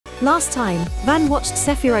Last time, Van watched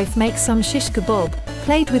Sephiroth make some shish kebab,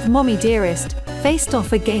 played with Mommy Dearest, faced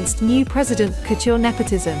off against new President Couture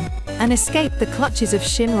nepotism, and escaped the clutches of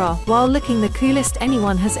Shinra while looking the coolest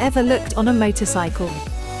anyone has ever looked on a motorcycle.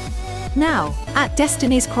 Now, at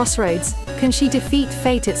Destiny's crossroads, can she defeat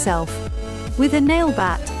fate itself? With a nail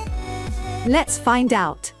bat? Let's find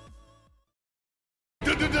out.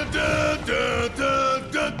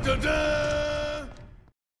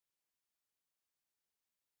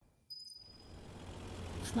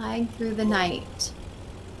 Flying through the night.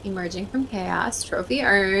 Emerging from chaos. Trophy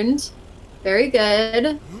earned. Very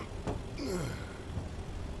good.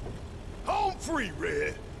 Home free,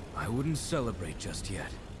 Red. I wouldn't celebrate just yet.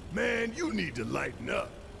 Man, you need to lighten up.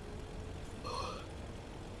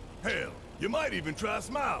 Hell, you might even try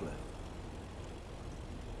smiling.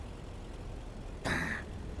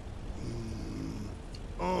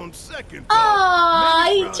 On second thought, Oh,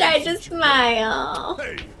 he tried to smile.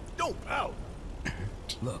 Hey, don't pout.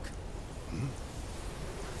 Look.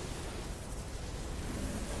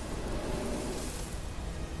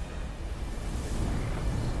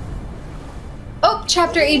 Oh,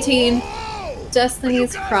 chapter 18. Whoa!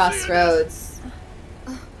 Destiny's Are you guys Crossroads.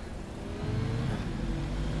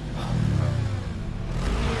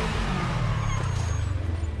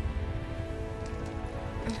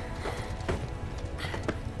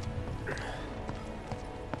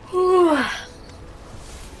 Whew.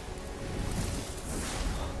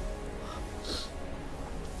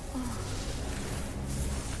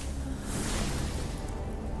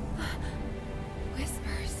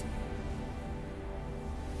 Whispers.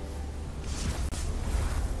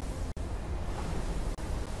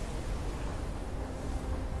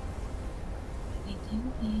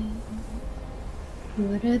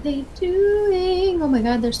 What are they doing? Oh my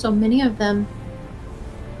god, there's so many of them.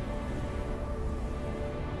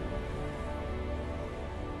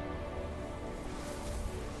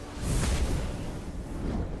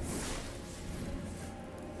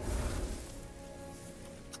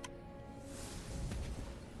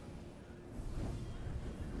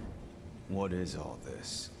 What is all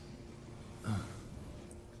this?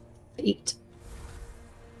 Fate.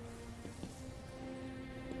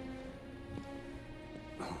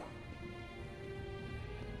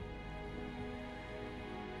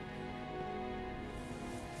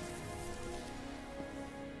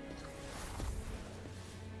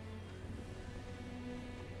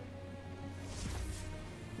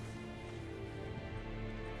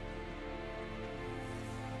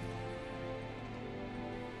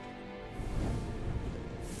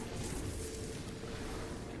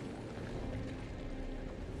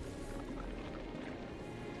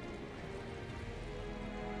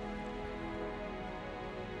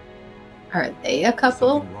 Are they a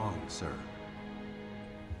couple? Something wrong, sir.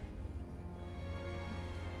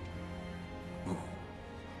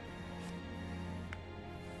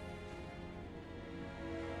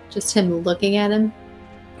 Just him looking at him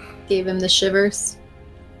gave him the shivers.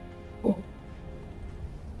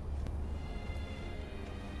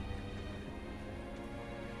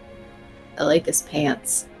 I like his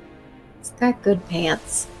pants. He's got good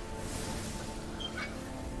pants.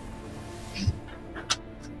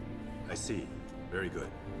 I see. Very good.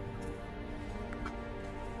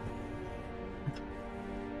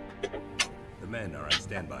 The men are on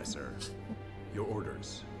standby, sir. Your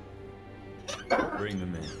orders. Bring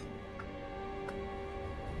them in.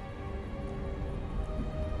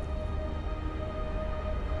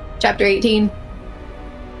 Chapter 18.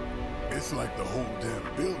 It's like the whole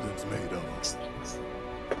damn building's made of us.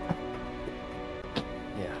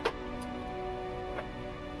 Yeah.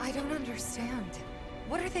 I don't understand.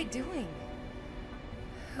 What are they doing?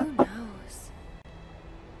 Who knows?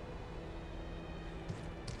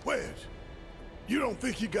 Wedge, you don't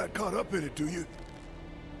think he got caught up in it, do you?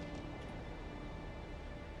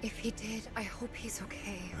 If he did, I hope he's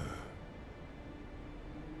okay.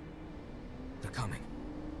 They're coming.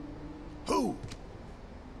 Who?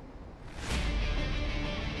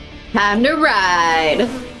 Time to ride.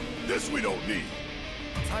 This we don't need.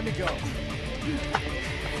 Time to go.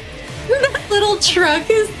 That little truck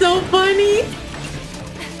is so funny.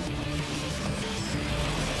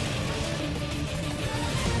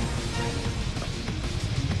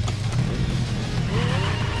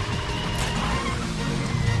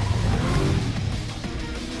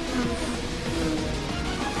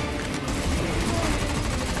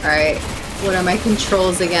 Alright, what are my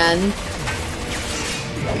controls again?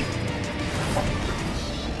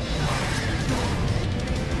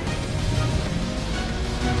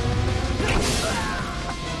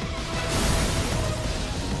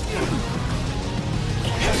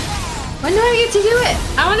 What? When do I get to do it?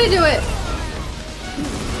 I want to do it.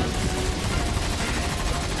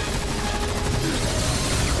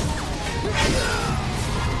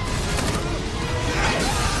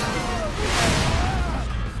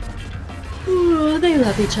 Ooh, they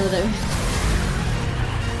love each other.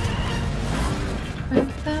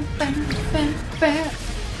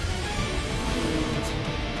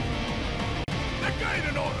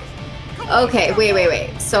 Okay,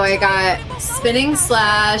 wait. So I got spinning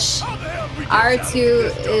slash.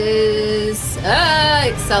 R2 is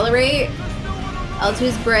accelerate. L2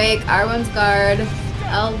 is brake. R1's guard.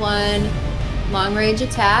 L1 long range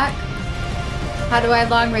attack. How do I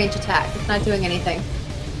long range attack? It's not doing anything.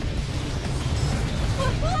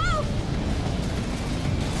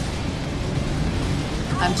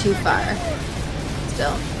 I'm too far.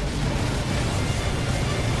 Still.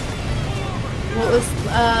 What was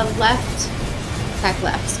left? Attack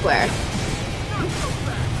left, square.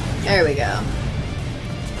 There we go.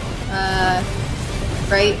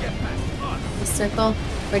 Right. The circle.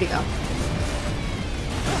 Where'd he go?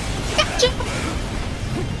 Gotcha!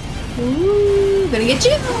 Ooh, gonna get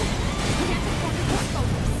you!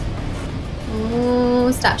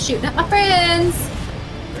 Ooh, stop shooting at my friends!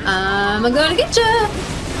 I'm gonna get you!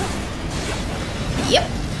 Yep.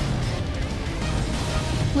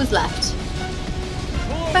 Who's left?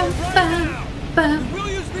 Bum, bum, bum.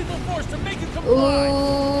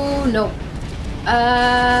 Ooh, no.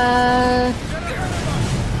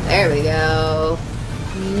 There we go.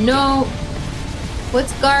 No.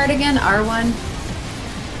 What's guard again? R1.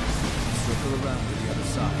 Circle around to the other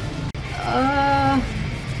side.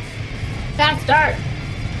 Fast start.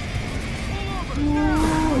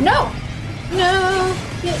 Ooh, no. No.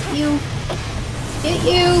 Get you. Get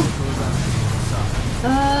you.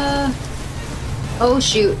 Oh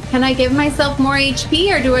shoot. Can I give myself more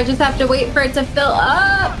HP or do I just have to wait for it to fill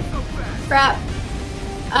up? Crap.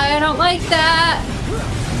 I don't like that.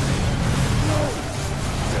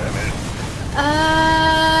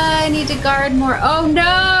 I need to guard more. Oh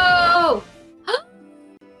no!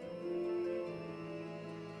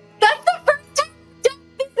 That's the first time I've done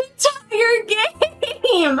this entire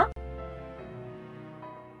game!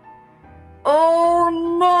 Oh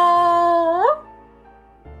no!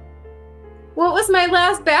 What was my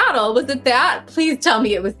last battle? Was it that? Please tell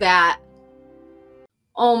me it was that.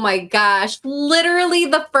 Oh my gosh. Literally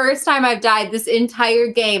the first time I've died this entire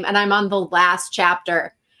game and I'm on the last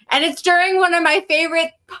chapter. And it's during one of my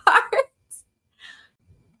favorite parts.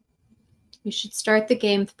 You should start the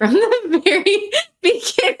game from the very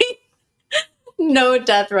beginning. No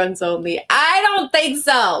death runs only. I don't think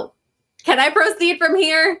so. Can I proceed from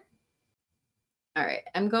here? All right,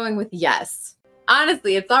 I'm going with yes.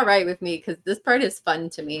 Honestly, it's all right with me because this part is fun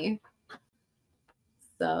to me.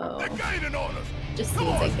 So, just seems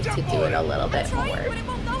like I could do it a little bit more. But it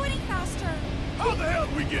won't go any faster. How the hell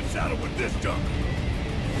do we get saddled with this junk?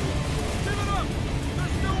 Give it up.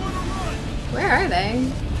 There's nowhere to run. Where are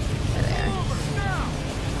they? There they are.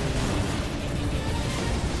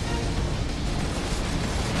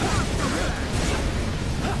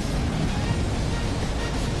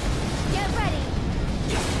 Get ready.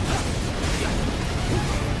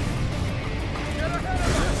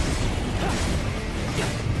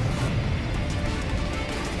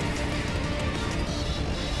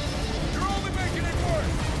 You're only making it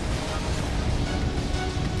worse.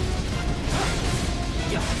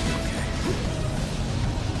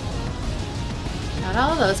 Not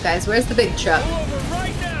all of those guys. Where's the big truck? Pull over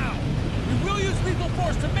right now. We will use lethal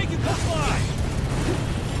force to make you comply.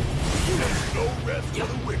 There's no rest for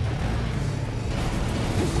the wicked.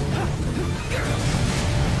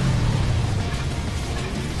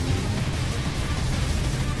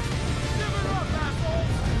 Give it up,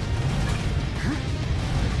 assholes!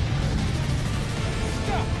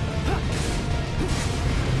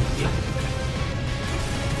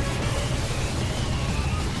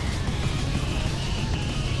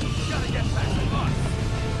 Gotta get back to us.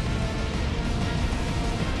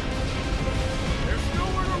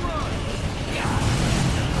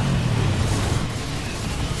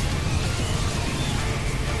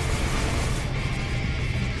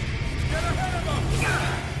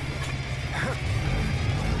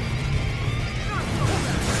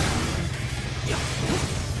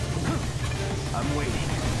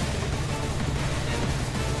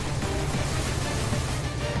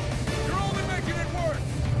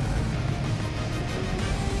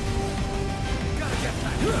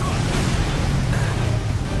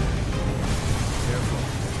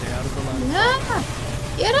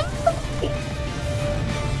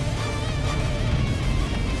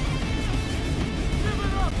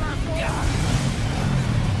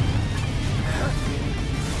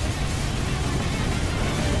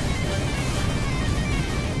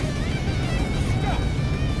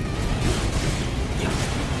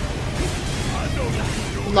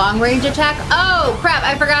 long range attack. Oh, crap.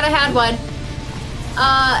 I forgot I had one.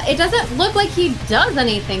 It doesn't look like he does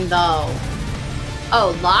anything, though.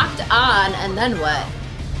 Oh, locked on, and then what?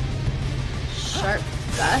 Sharp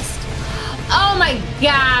gust. Oh my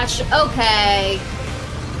gosh. Okay.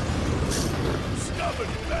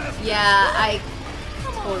 Yeah, I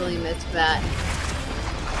totally missed that.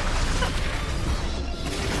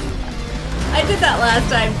 I did that last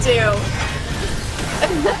time, too.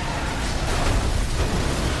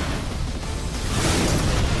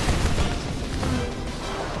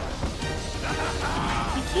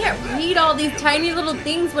 I can't read all these tiny little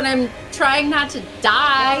things when I'm trying not to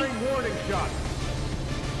die.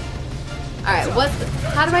 Alright,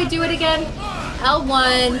 how do I do it again?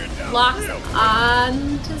 L1 locks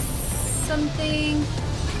on to something.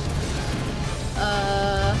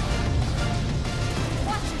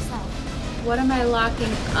 What am I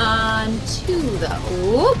locking on to, though?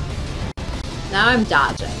 Oop. Now I'm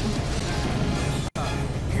dodging.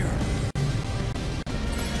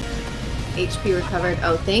 HP recovered.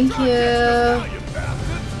 Oh, thank you. I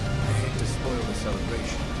hate to spoil the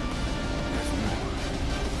celebration.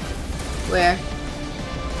 Where?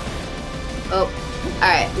 Oh,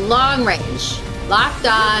 alright. Long range. Locked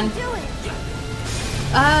on.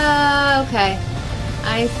 Okay.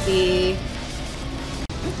 I see.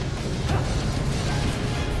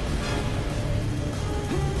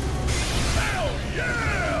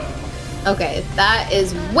 Okay, that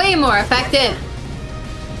is way more effective.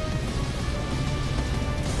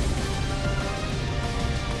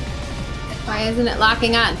 Why isn't it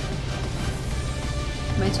locking on?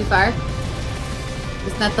 Am I too far?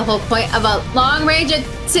 Isn't that the whole point of a long range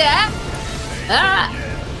attack? Ah!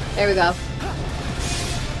 There we go.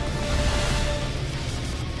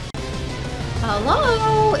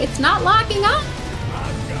 Hello? It's not locking on.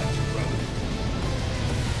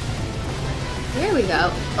 There we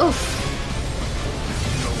go. Oof.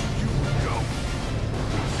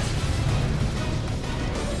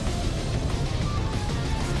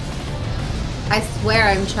 I swear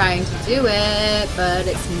I'm trying to do it, but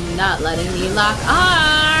it's not letting me lock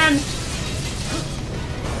on.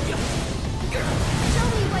 Show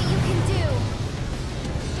me what you can do.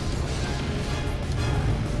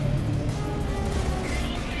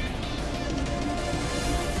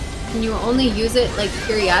 Can you only use it like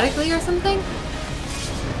periodically or something?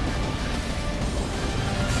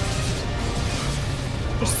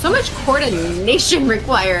 There's so much coordination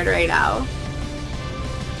required right now.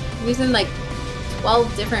 I'm using like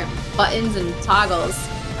 12 different buttons and toggles.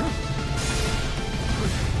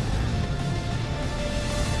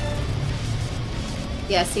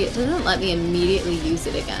 Yeah, see, it doesn't let me immediately use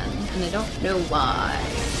it again, and I don't know why.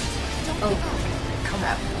 Oh,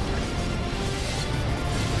 crap.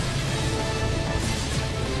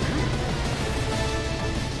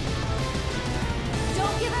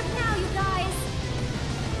 Don't give up now, you guys.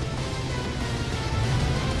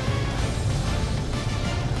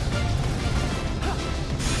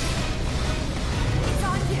 It's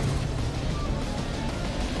on you.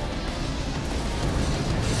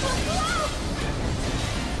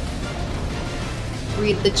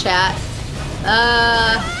 Read the chat.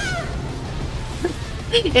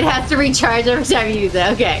 It has to recharge every time you use it.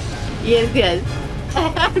 Okay. Yes, yes.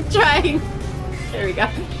 I'm trying. There we go.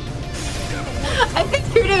 I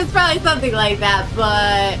figured it was probably something like that,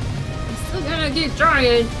 but I'm still gonna keep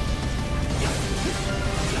trying.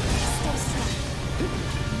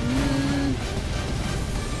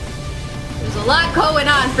 There's a lot going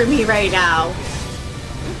on for me right now.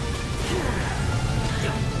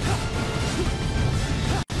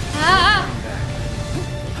 Ah!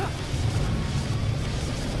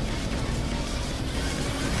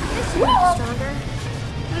 This should make stronger.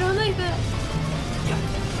 I don't like that.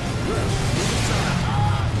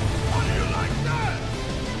 How do you like that?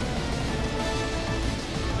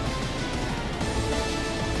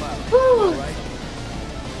 Whew. All right.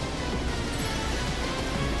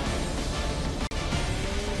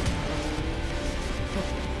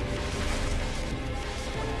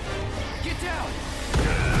 Get down.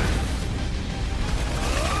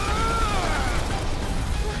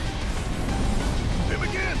 Him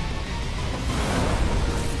again.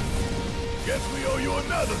 Guess we owe you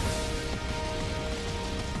another.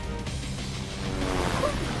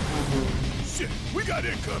 Shit, we got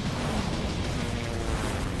incoming.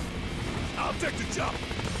 I'll take the chop.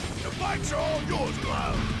 The fights are all yours,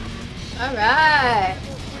 Cloud. Alright.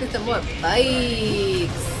 Get some more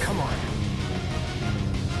bikes. Come on.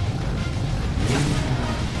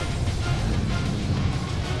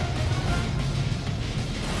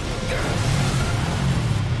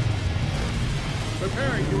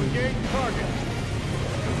 Preparing to engage target.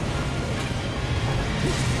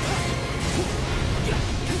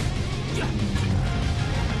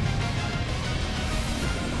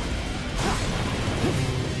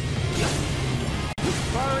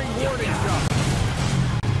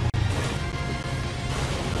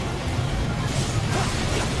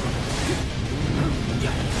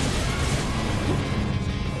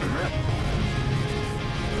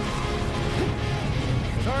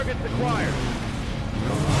 acquired.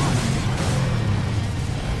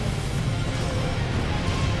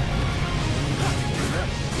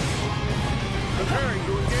 Preparing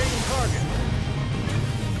to engage target.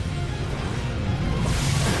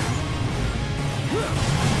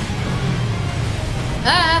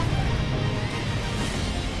 Ah!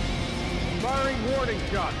 Firing warning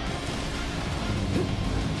shot.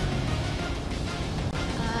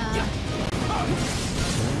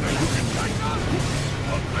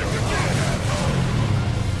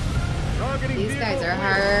 Targeting These guys vehicle are clear.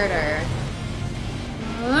 harder.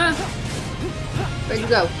 Where'd you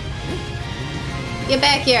go? Get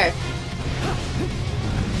back here.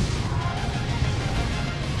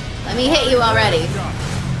 Let me hit you already. Shot.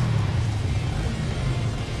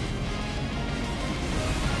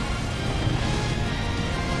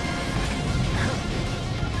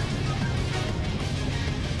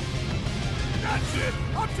 That's it.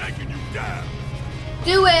 I'm taking you down.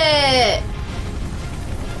 Do it!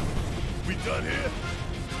 We done here?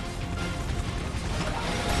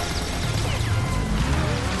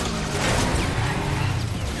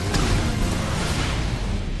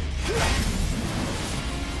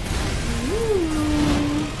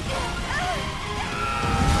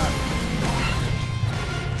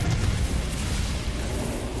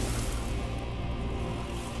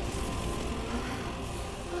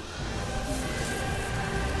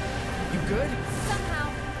 You good? Somehow.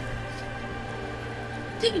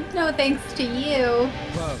 No thanks to you.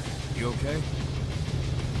 Bub, you okay?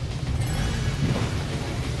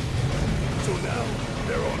 So now,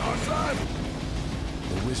 they're on our side?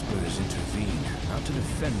 The Whisperers intervene, not to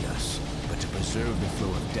defend us, but to preserve the flow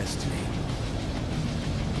of destiny.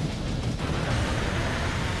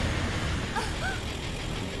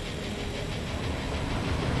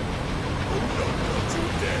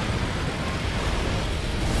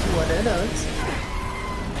 What are those?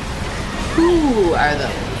 Who are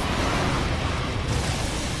those?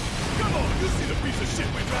 Come on, you see the piece of shit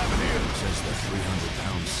we're driving here? Says the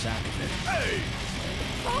 300-pound sack of it. Hey!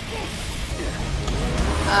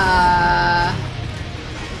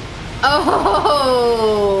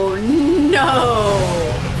 Oh no!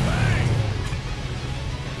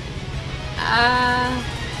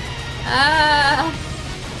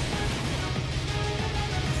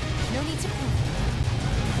 No need to prove.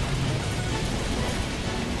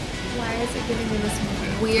 Why is it giving me this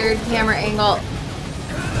weird camera angle?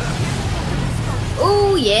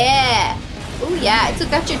 Oh yeah! Oh yeah! I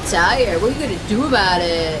took out your tire. What are you gonna do about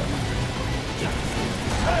it?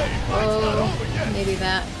 Oh, maybe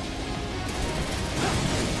that.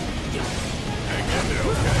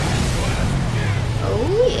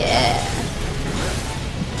 Oh yeah!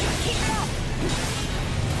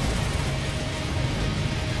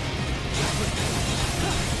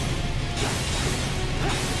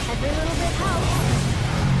 Every little bit helps.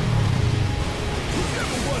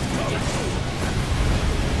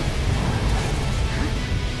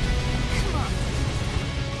 Come on.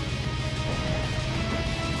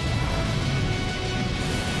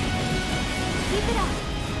 Keep it up.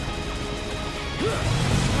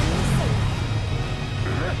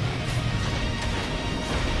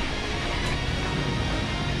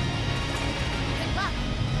 Good luck.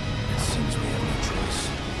 It seems we have no choice.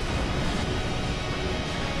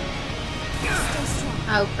 Stay strong.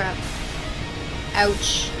 Oh crap!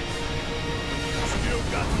 Ouch! Still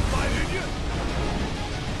got the fight in you?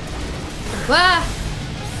 Ah!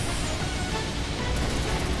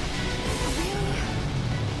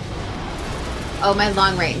 Oh, my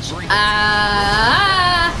long range.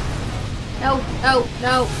 Ah! No, no,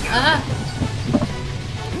 no. Ah!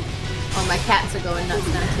 Oh, my cats are going nuts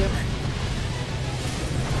now, too.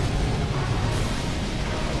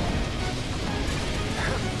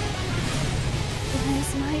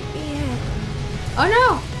 This might be it. Oh,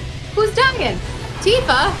 no! Who's dying?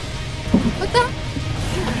 Tifa? What the?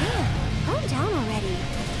 Hey, man. Calm down already.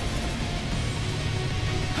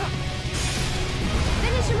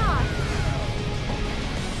 Finish him off.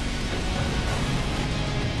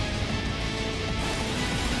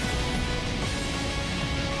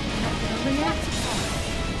 React.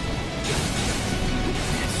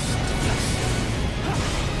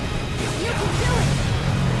 You can do it.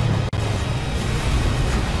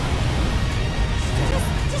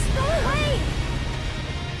 Just go away.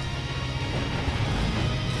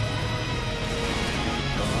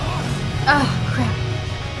 Oh, crap.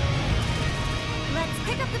 Let's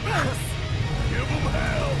pick up the pace. Give them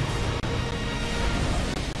hell!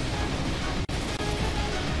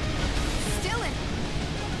 Still in.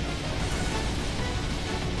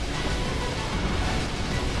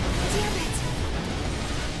 Damn it.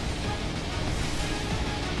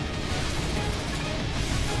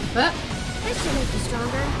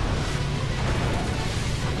 stronger.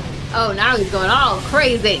 Oh, now he's going all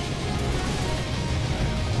crazy.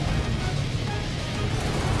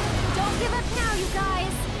 Don't give up now, you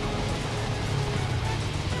guys.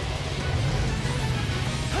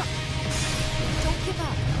 Don't give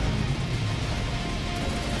up.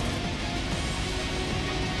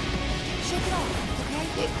 Shake it off, okay?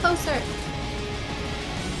 Get closer.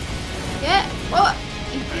 Get. Whoa.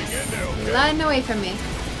 He's gliding away from me.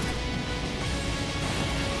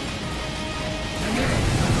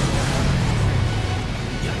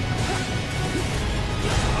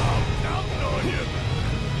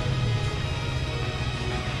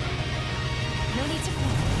 No need to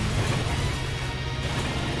panic.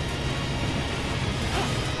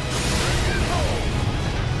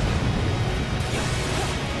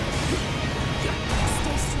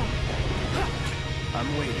 Stay strong.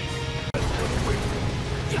 I'm waiting.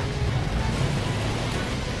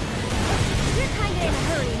 You're kinda in a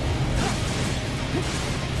hurry.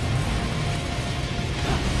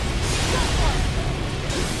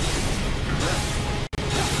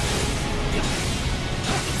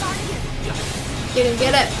 It's on you. Get him,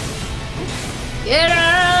 get it. Get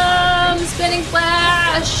him! Spinning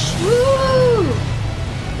flash! Woo!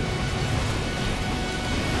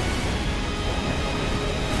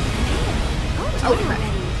 Oh, Oh, done crap.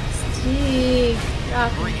 already. Gee,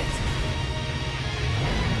 drop Bring it.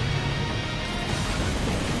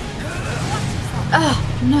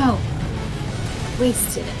 Oh, no.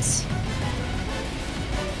 Wasted it.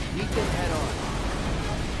 Meet them head on.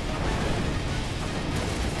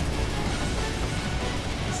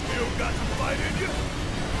 Still got some fight in you?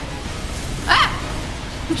 Ah!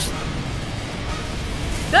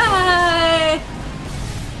 Die!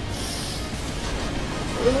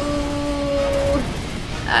 Ooh.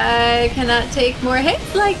 I cannot take more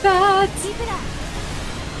hits like that. Keep it up.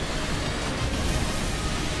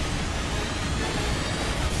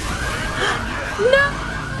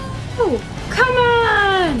 No! Come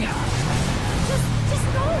on!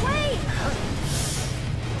 Just go away.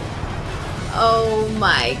 Oh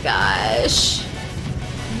my gosh.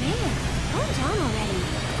 Man, calm down already.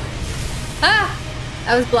 Ah!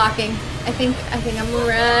 I was blocking. I think I'm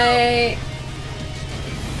right.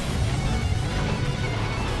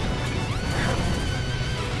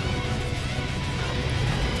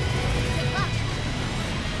 Good luck.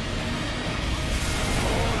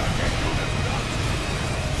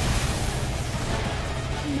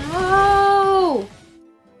 No!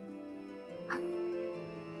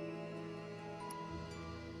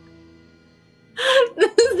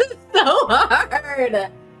 This is so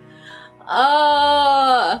hard.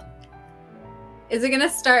 Oh. Is it gonna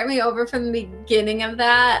start me over from the beginning of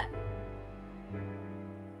that?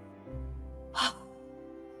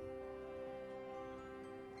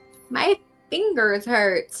 My fingers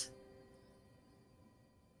hurt.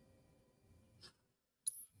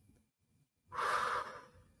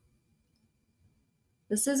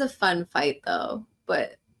 This is a fun fight though,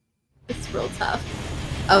 but it's real tough.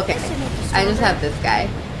 Okay, I just have this guy.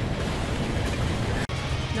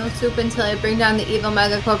 No soup until I bring down the evil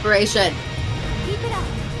mega corporation. Keep it up.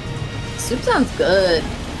 Soup sounds good.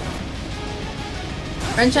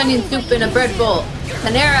 French onion soup in a bread bowl.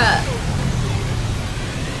 Panera.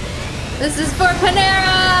 This is for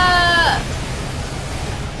Panera!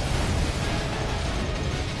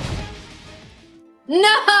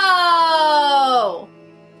 No!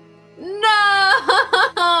 No!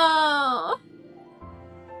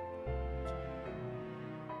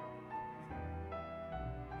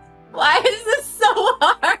 Why is this so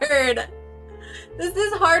hard? This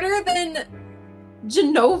is harder than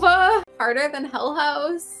Genova? Harder than Hell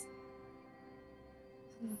House?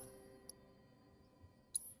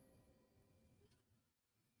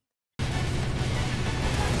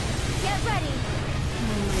 Get ready.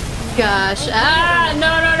 Gosh. Ah,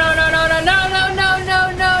 no, no, no, no, no, no, no, no, no, no,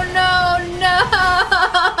 no, no, no.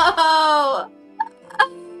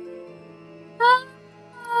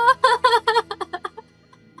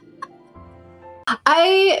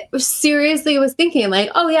 I seriously was thinking like,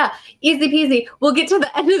 oh yeah, easy peasy. We'll get to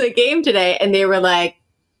the end of the game today. And they were like,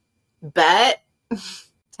 bet.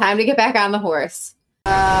 Time to get back on the horse.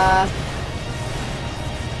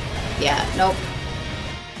 Yeah, nope.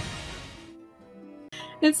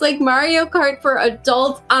 It's like Mario Kart for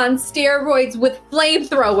adults on steroids with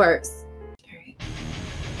flamethrowers. Alright.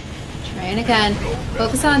 Trying again.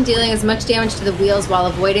 Focus on dealing as much damage to the wheels while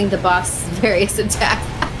avoiding the boss's various attacks.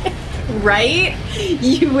 Right?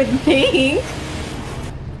 You would think.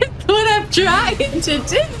 It's what I'm trying to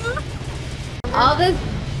do. All this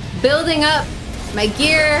building up my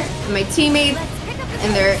gear, my teammates,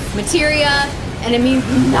 and their materia, And it means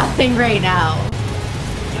nothing right now.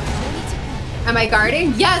 Am I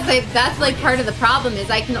guarding? Yes, that's like part of the problem is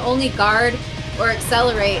I can only guard or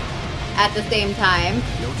accelerate at the same time.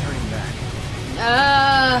 No turning back.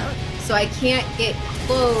 So I can't get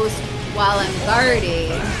close while I'm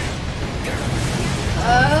guarding.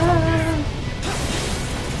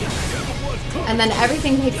 And then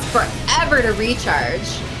everything takes forever to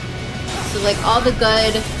recharge. So like all the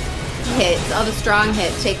good hits, all the strong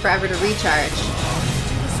hits take forever to recharge.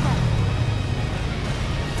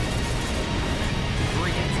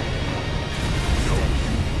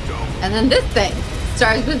 And then this thing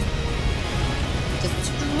starts with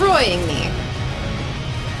destroying me.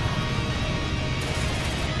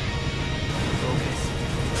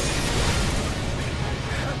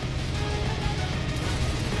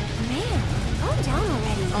 Man, calm down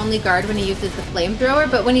already. Only guard when he uses the flamethrower,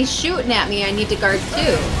 but when he's shooting at me, I need to guard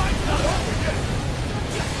too.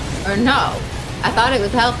 Or no. I thought it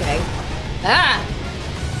was helping. Ah!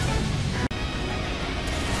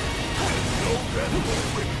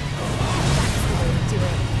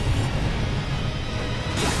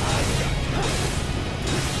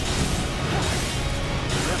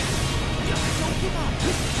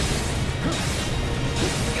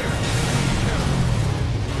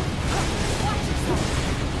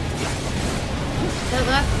 That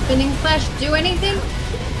last spinning flash do anything?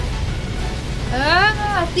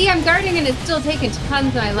 See, I'm guarding and it's still taking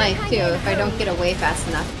tons of my life too if I don't get away fast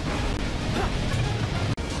enough.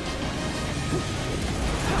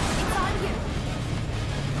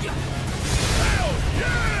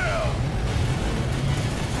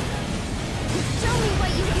 Show me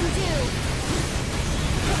what you can do.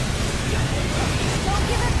 Don't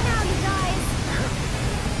give up now, you guys.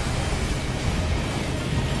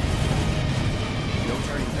 No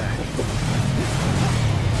turning back.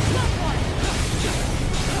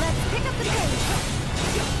 Let's pick up the pace.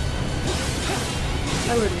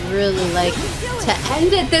 I would really like to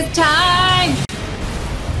end it this time!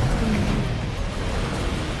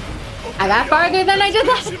 I got farther than I did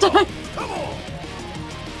last time!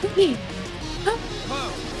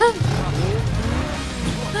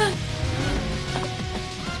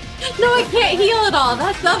 No, I can't heal at all.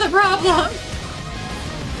 That's not the problem.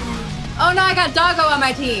 Oh no, I got Doggo on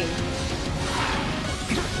my team.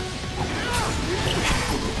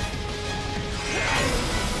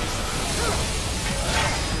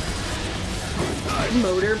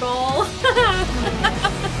 Motor ball.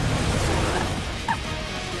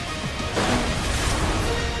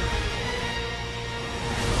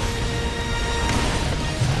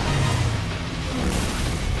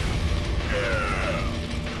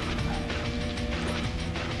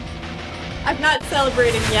 I'm not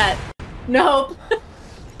celebrating yet. Nope.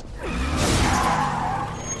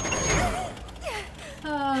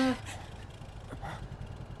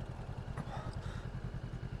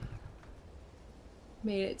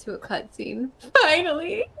 Made it to a cutscene.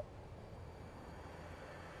 Finally.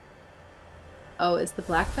 Oh, is the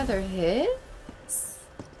black feather his?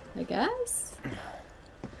 I guess.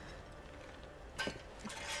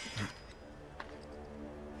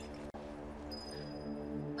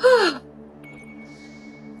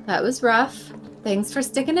 That was rough. Thanks for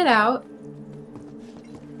sticking it out.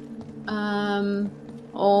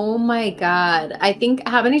 Oh my god. I think,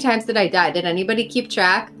 how many times did I die? Did anybody keep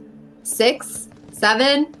track? 6?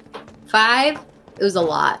 7? 5? It was a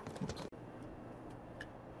lot.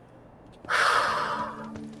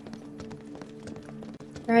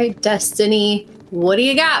 Alright, Destiny. What do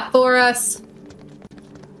you got for us?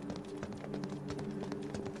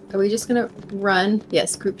 Are we just gonna run?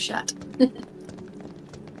 Yes, group shot.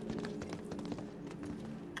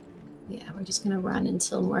 Yeah, we're just gonna run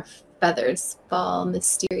until more feathers fall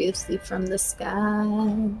mysteriously from the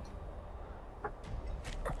sky.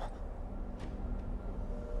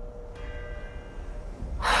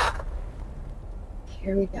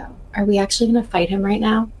 Here we go. Are we actually gonna fight him right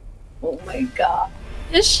now? Oh my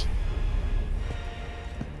gosh.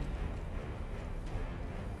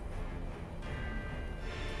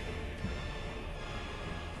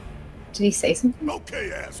 Did he say something?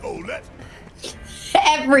 Okay, asshole, let's...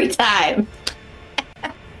 Every time.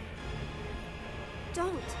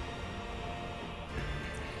 Don't.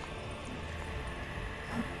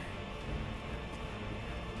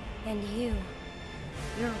 And you're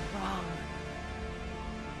wrong.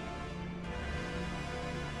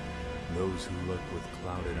 Those who look with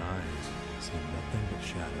clouded eyes see nothing but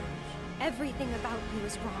shadows. Everything about you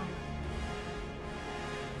is wrong.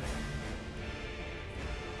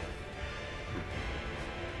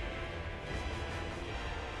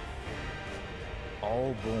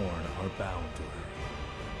 All born are bound to her.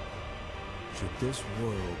 Should this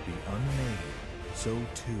world be unmade, so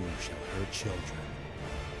too shall her children.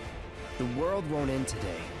 The world won't end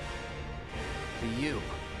today. For you.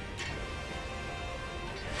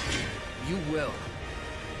 You will.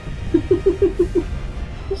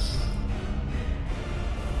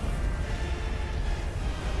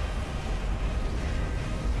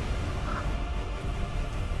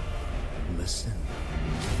 Listen.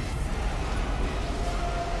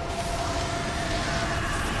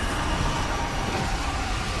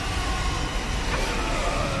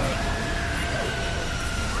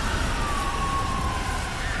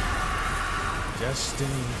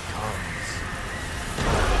 Destiny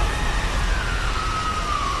comes.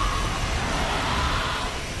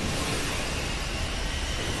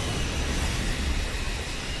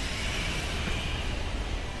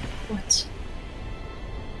 What?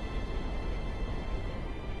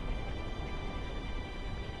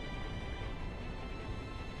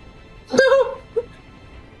 No!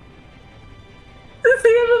 Does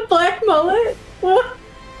he have a black mullet? What?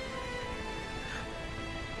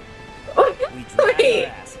 We drag Wait.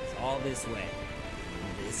 our asses all this way.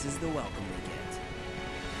 This is the welcome we get.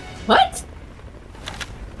 What?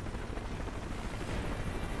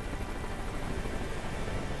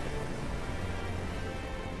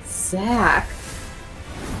 Zach?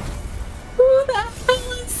 Who the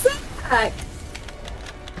hell is Zach?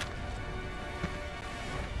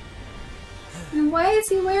 And why is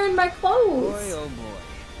he wearing my Boy, clothes? oh boy.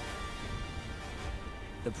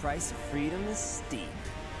 The price of freedom is steep.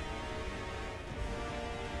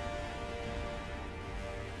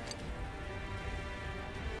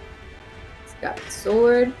 He's got the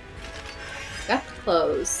sword, got the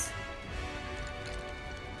clothes,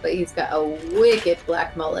 but he's got a wicked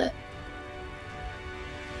black mullet.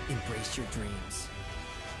 Embrace your dreams.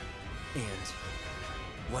 And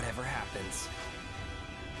whatever happens,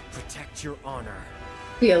 protect your honor.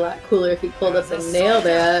 Be a lot cooler if he pulled up and nailed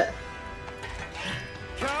it.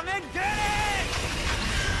 Come and get it!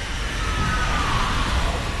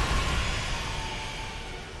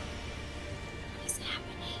 What is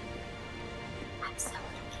happening? I'm so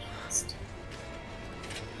confused.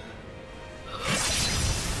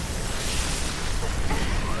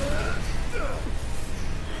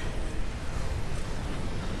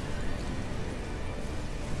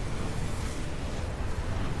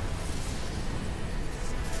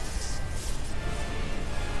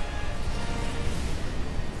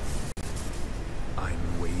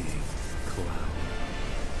 I'm waiting, Cloud.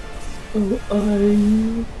 Oh,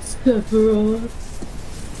 I'm Sephiroth.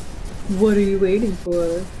 What are you waiting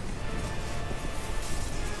for?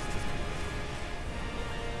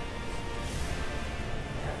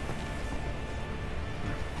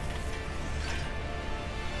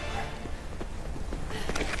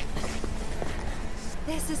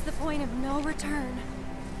 This is the point of no return.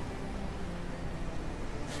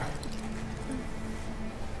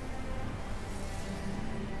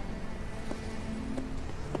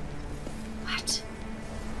 What?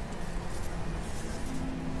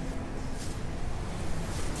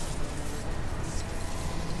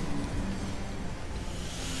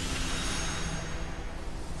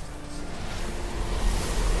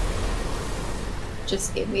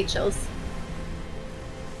 Just gave me chills.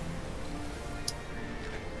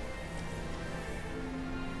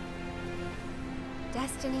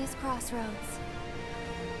 Destiny's crossroads.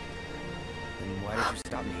 Then why did you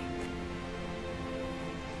stop me?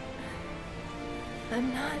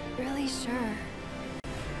 I'm not really sure.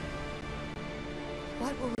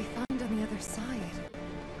 What will we find on the other side?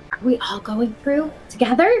 Are we all going through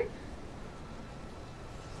together?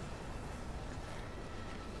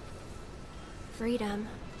 Freedom.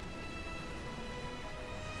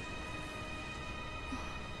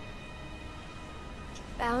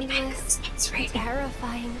 Boundless, It's freedom.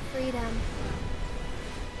 terrifying freedom.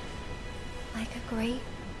 Like a great,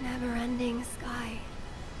 never-ending sky.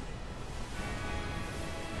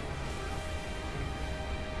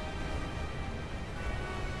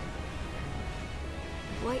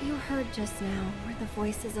 What you heard just now were the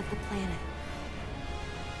voices of the planet.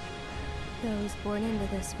 Those born into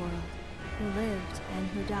this world, who lived and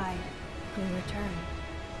who died, who returned.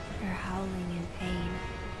 They're howling in pain.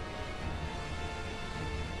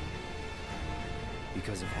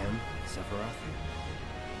 Because of him, Sephiroth?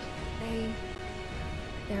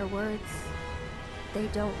 Their words, they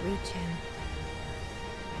don't reach him.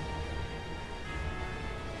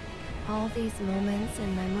 All these moments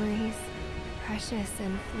and memories, precious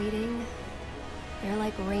and fleeting, they're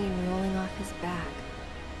like rain rolling off his back.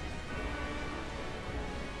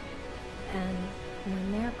 And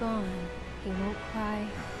when they're gone, he won't cry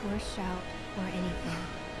or shout or anything.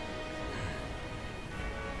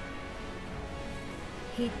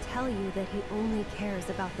 he'd tell you that he only cares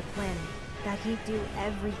about the planet, that he'd do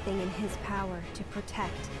everything in his power to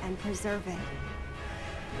protect and preserve it.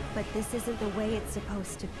 But this isn't the way it's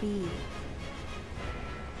supposed to be.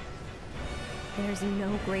 There's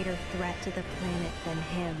no greater threat to the planet than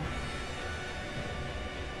him.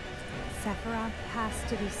 Sephiroth has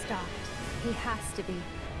to be stopped. He has to be.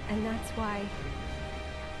 And that's why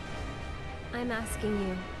I'm asking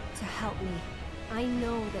you to help me. I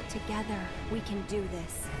know that together we can do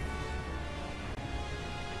this.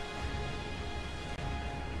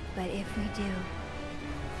 But if we do,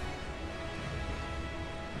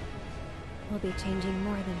 we'll be changing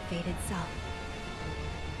more than fate itself.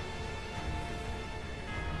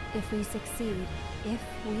 If we succeed, if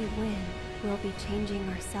we win, we'll be changing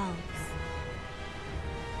ourselves.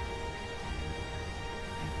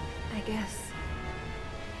 I guess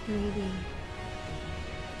maybe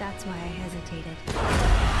that's why I hesitated.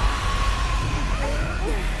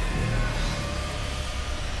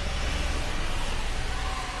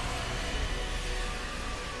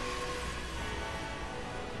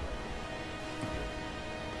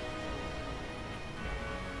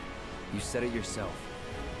 You said it yourself.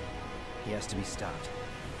 He has to be stopped.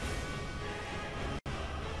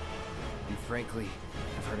 And frankly,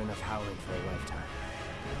 I've heard enough howling for a lifetime.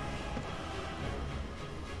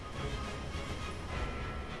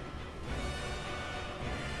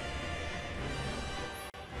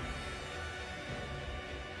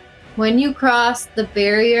 When you cross the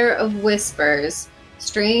barrier of whispers,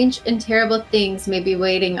 strange and terrible things may be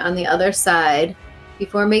waiting on the other side.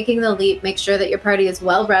 Before making the leap, make sure that your party is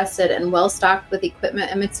well rested and well stocked with equipment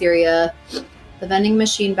and materia. The vending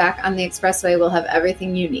machine back on the expressway will have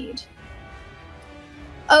everything you need.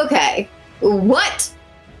 Okay. What?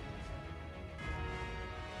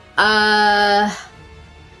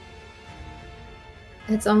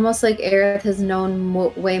 It's almost like Aerith has known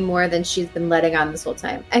way more than she's been letting on this whole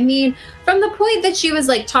time. I mean, from the point that she was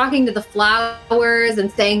like talking to the flowers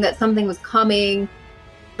and saying that something was coming,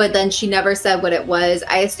 but then she never said what it was,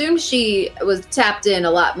 I assumed she was tapped in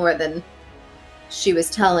a lot more than she was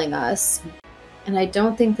telling us. And I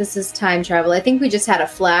don't think this is time travel. I think we just had a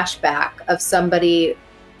flashback of somebody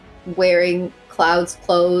wearing Cloud's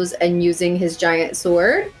clothes and using his giant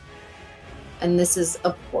sword. And this is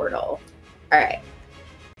a portal. All right.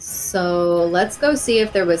 So let's go see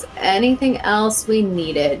if there was anything else we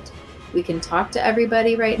needed. We can talk to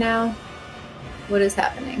everybody right now. What is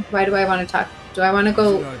happening? Why do I want to talk? Do I want to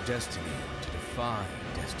go? Is it our destiny to defy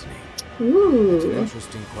destiny? Ooh. It's an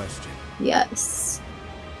interesting question. Yes.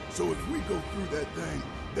 So if we go through that thing,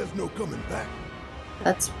 there's no coming back.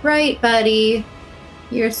 That's right, buddy.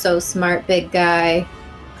 You're so smart, big guy.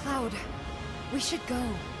 Cloud, we should go.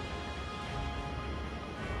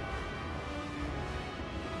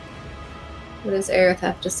 What does Aerith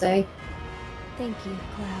have to say? Thank you,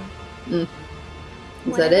 Cloud. Is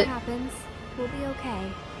Whatever that it? happens, we'll be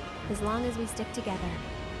okay. As long as we stick together.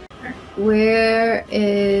 Where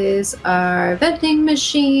is our vending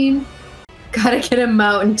machine? Gotta get a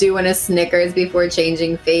Mountain Dew and a Snickers before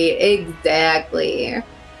changing fate. Exactly.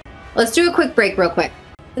 Let's do a quick break real quick.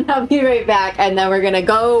 And I'll be right back, and then we're gonna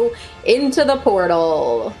go into the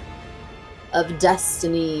portal of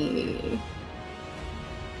destiny.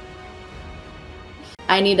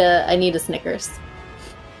 I need a Snickers.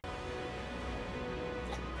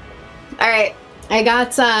 All right, I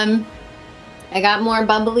got more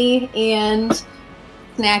bubbly and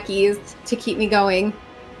snackies to keep me going.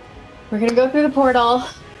 We're gonna go through the portal,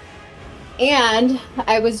 and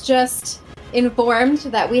I was just informed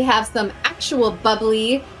that we have some actual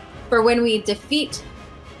bubbly for when we defeat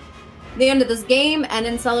the end of this game and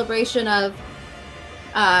in celebration of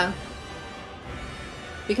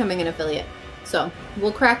becoming an affiliate. So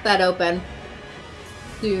we'll crack that open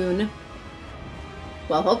soon.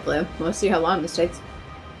 Well, hopefully. We'll see how long this takes.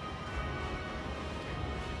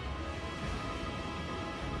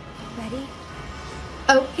 Ready?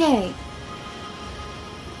 Okay.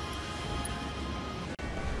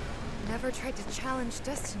 Never tried to challenge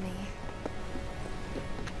destiny.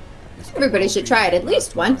 This Everybody won't should be try it at the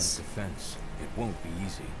least last line of once. defense. It won't be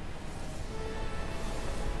easy.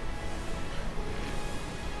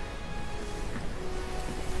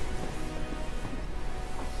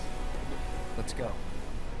 Let's go.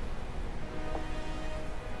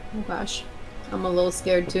 Oh gosh. I'm a little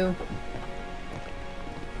scared too.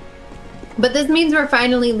 But this means we're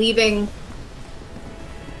finally leaving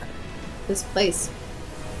this place.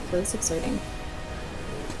 So that's exciting.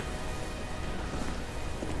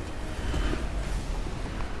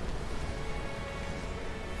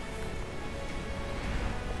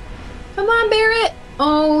 Come on, Barrett!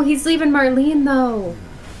 Oh, he's leaving Marlene though.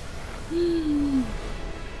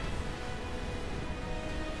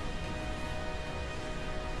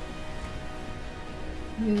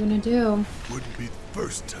 What are you gonna do? Wouldn't be the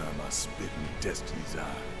first time I spit in Destiny's eye.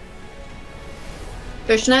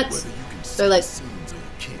 Fishnets? Whether you can see They're like the scenes or you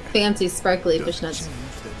can't, fancy, sparkly doesn't fishnets. change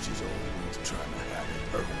that she's always trying to have it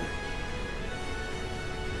her way.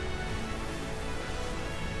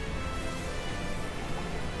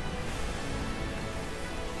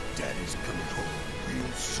 Daddy's coming home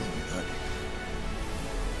real soon,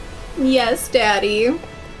 honey. Yes, Daddy.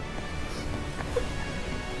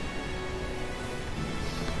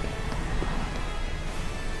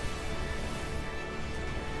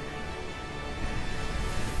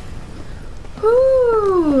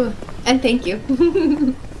 Woo! And thank you.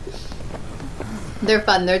 They're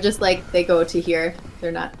fun. They're just like, they go to here.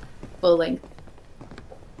 They're not full length.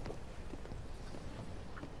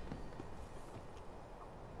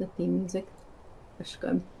 The theme music. That's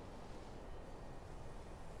good.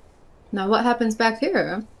 Now what happens back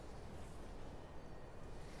here?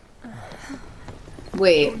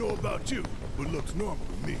 Wait. Don't know about you, but looks normal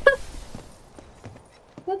to me.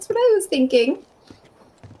 That's what I was thinking.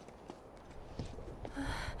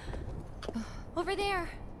 Over there.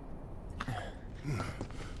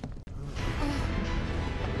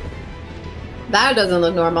 That doesn't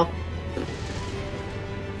look normal.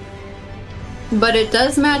 But it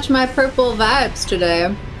does match my purple vibes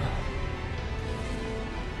today.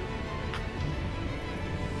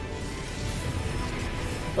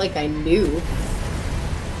 Like I knew.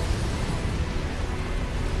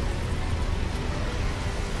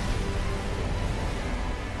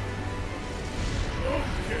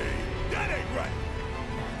 Okay, that ain't right.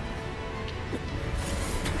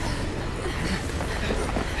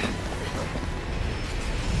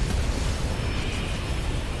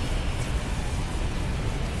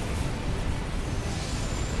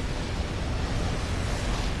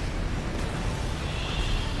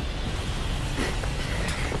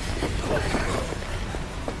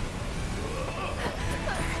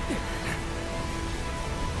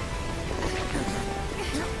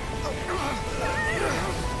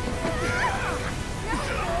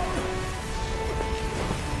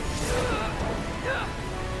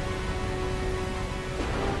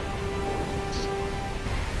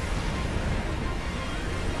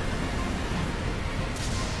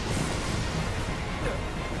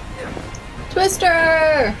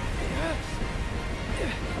 Twister!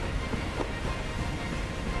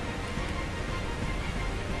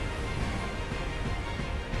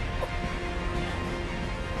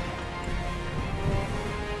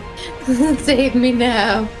 Save me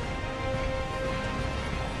now.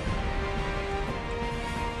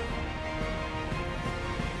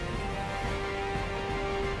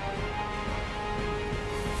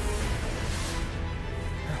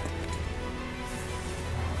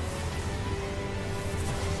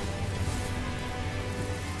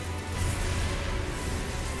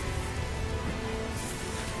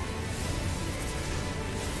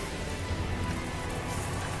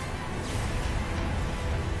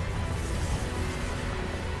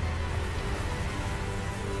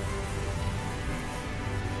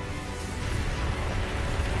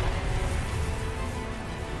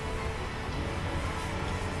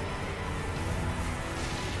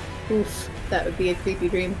 Oof, that would be a creepy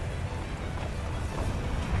dream.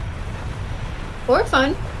 Or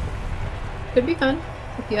fun. Could be fun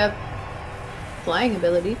if you have flying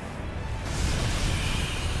ability.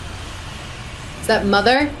 Is that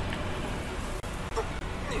Mother?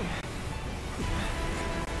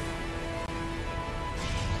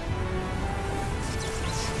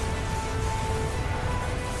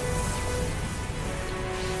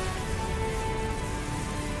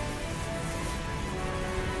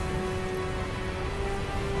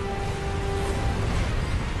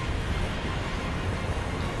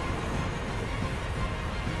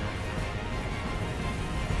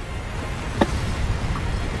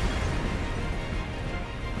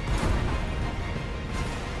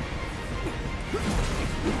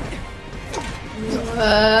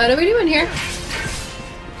 What are we doing here?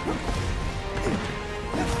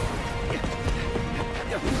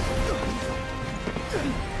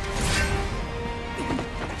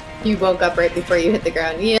 You woke up right before you hit the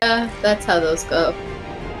ground. Yeah, that's how those go.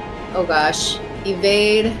 Oh gosh.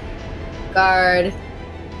 Evade, guard,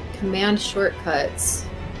 command shortcuts.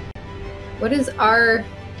 What is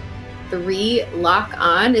R3 lock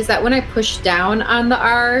on? Is that when I push down on the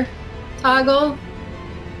R toggle?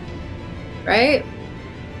 Right?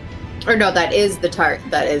 Or no, that is the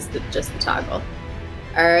just the toggle.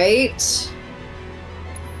 All right.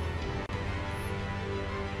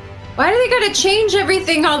 Why do they gotta change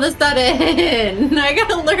everything all of a sudden? I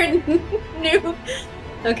gotta learn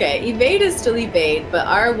Okay, evade is still evade, but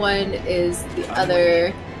R1 is the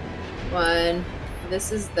other one.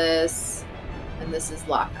 This is this, and this is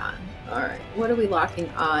lock on. Alright, what are we locking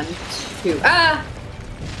on to? Ah!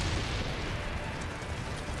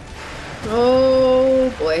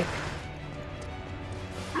 Oh boy.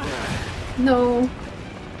 No.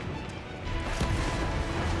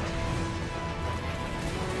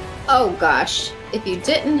 Oh gosh. If you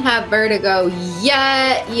didn't have vertigo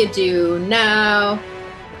yet, you do now.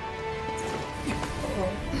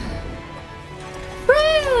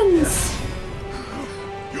 Friends!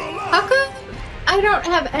 How come I don't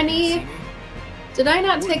have any? Did I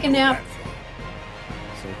not take a nap?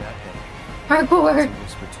 So that thing. Parkour.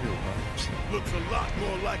 Whisper too, huh? Looks a lot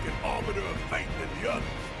more like an arbiter of fate than the others.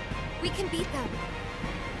 We can beat them.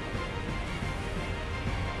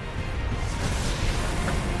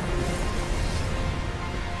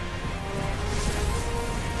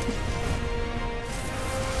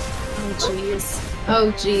 Oh jeez.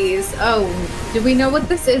 Oh jeez. Oh, do we know what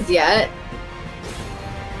this is yet?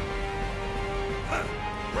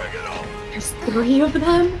 Bring it on! There's 3 of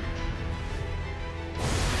them?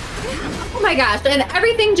 Oh my gosh, and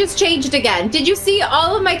everything just changed again. Did you see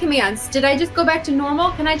all of my commands? Did I just go back to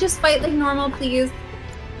normal? Can I just fight like normal, please?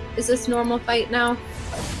 Is this normal fight now?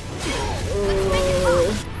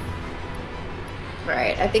 Oh.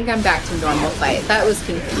 Right, I think I'm back to normal fight. That was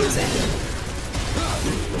confusing.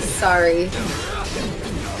 Sorry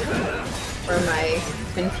for my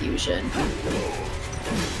confusion.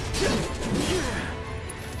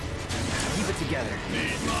 Keep it together.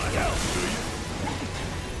 Need my help, do you?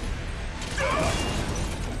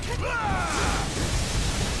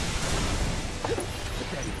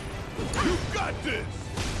 You got this!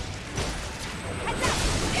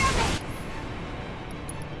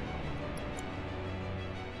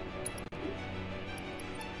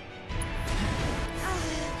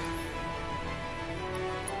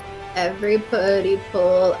 Everybody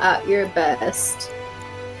pull out your best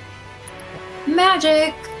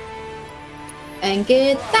magic and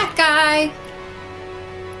get that guy.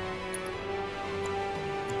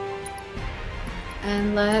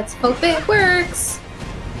 And let's hope it works.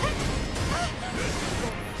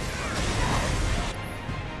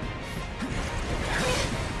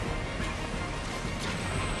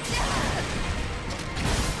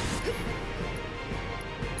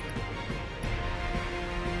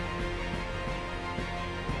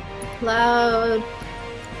 Cloud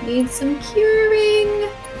needs some curing.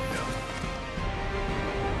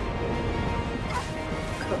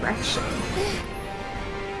 Correction.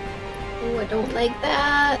 Oh, I don't like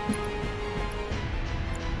that.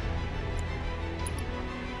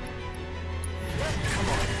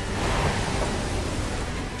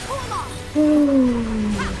 Ooh.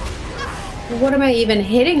 What am I even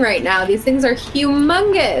hitting right now? These things are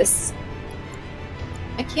humongous.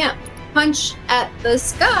 I can't punch at the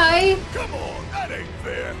sky. Come on, that ain't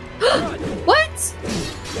fair! What?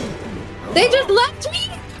 They just left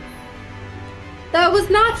me? That was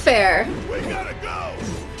not fair. We gotta go!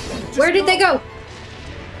 Where did they go?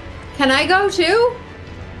 Can I go too?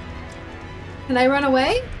 Can I run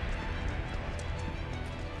away?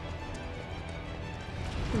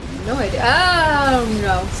 No idea. Oh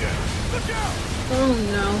no. Look out! Oh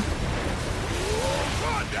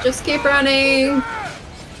no. Just keep running.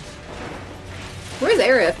 Where's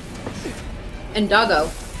Aerith? And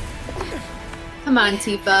Doggo? Come on,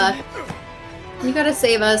 Tifa. You gotta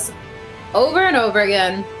save us over and over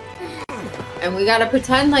again. And we gotta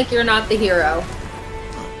pretend like you're not the hero.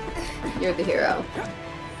 You're the hero.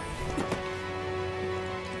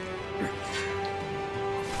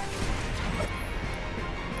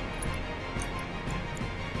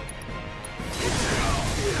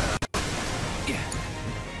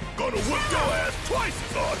 Gonna whoop your ass twice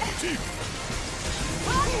as hard, Tifa!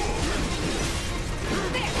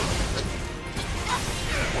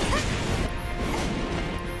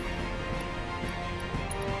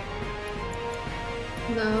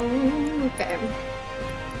 No? Okay.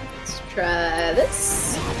 Let's try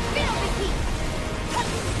this.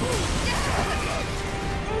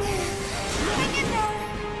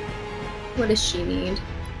 What does she need?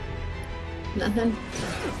 Nothing?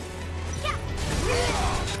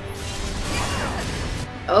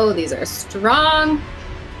 Oh, these are strong.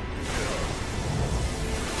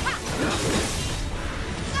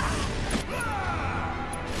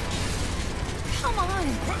 Come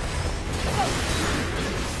on.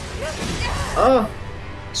 Oh,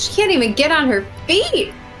 she can't even get on her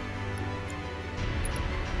feet.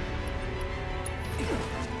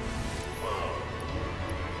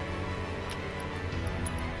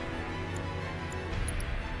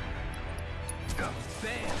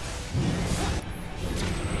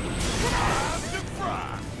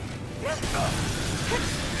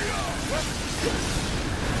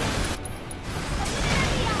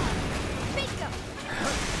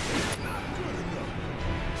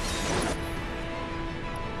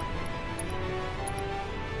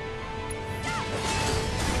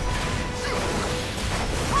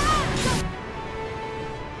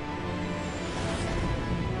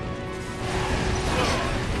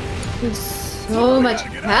 There's so much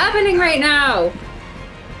happening right now.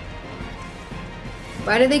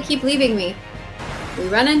 Why do they keep leaving me? We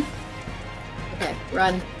running? Okay,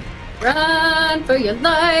 run. Run for your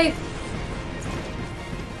life.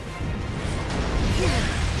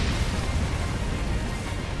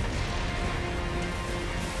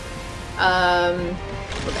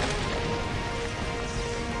 Okay.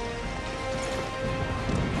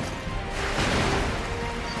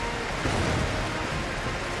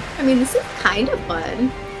 I mean, this is kind of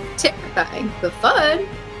fun. Terrifying, but fun.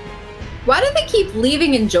 Why do they keep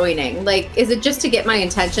leaving and joining? Like, is it just to get my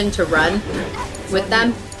attention to run with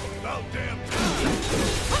them?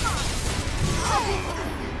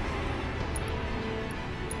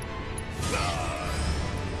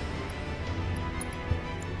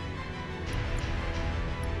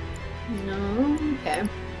 No, okay.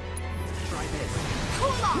 Try this.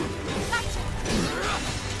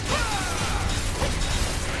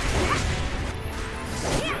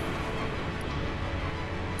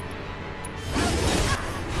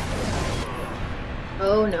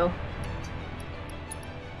 Oh no.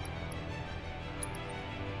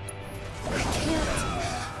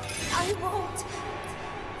 I won't.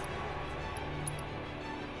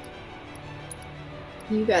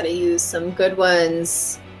 You gotta use some good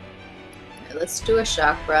ones. Okay, let's do a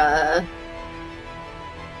chakra.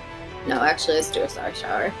 No, actually, let's do a star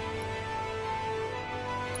shower.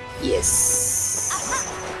 Yes.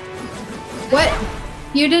 What?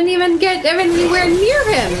 You didn't even get anywhere near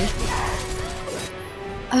him.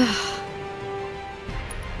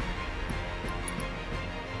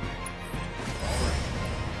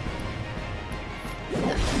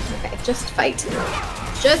 Okay, just fight.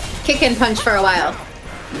 Just kick and punch for a while.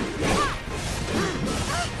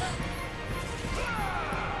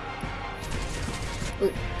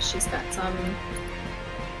 Ooh, she's got some.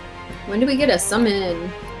 When do we get a summon?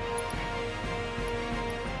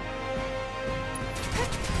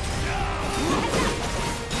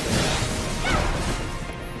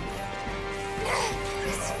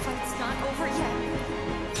 This fight's not over yet.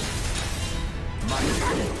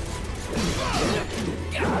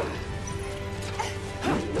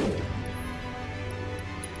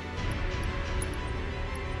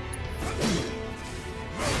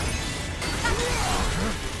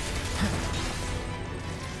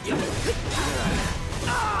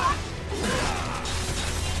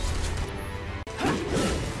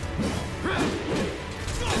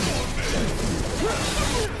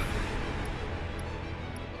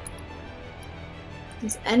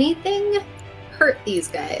 Does anything hurt these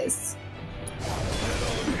guys?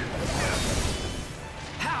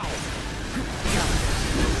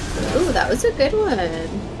 Ooh, that was a good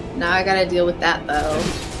one. Now I gotta deal with that though.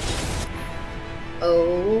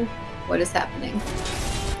 Oh, what is happening?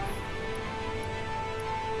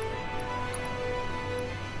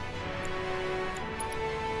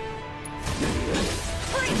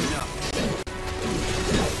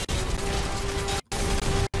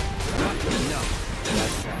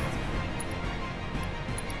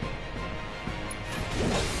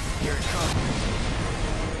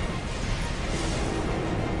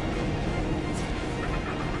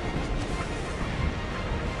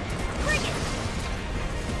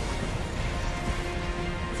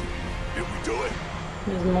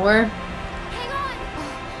 There's more. Hang on!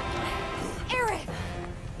 Aerith!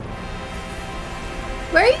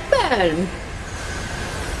 Where you been?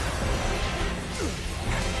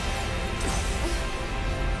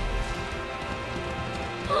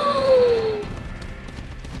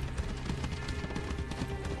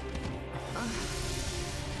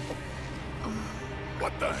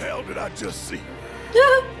 What the hell did I just see?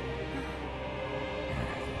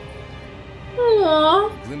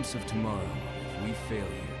 Aww. A glimpse of tomorrow if we fail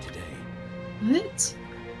here today. What?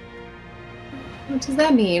 What does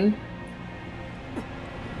that mean?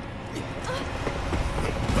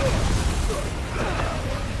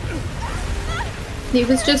 He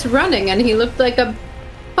was just running and he looked like a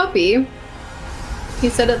puppy. He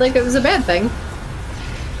said it like it was a bad thing.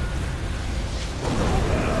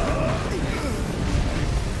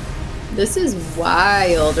 This is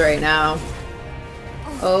wild right now.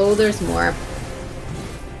 Oh, there's more.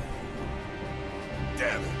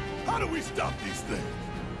 Damn it! How do do we stop these things?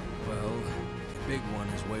 Well, the big one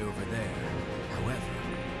is way over there. However,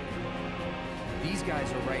 These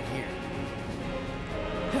guys are right here.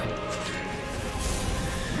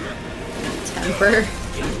 Temper.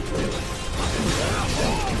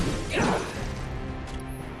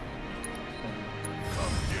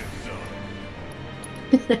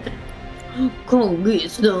 Come get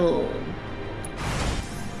some.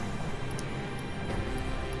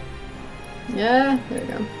 Yeah, there we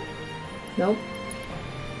go. Nope.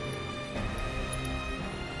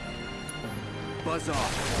 Buzz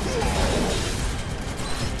off.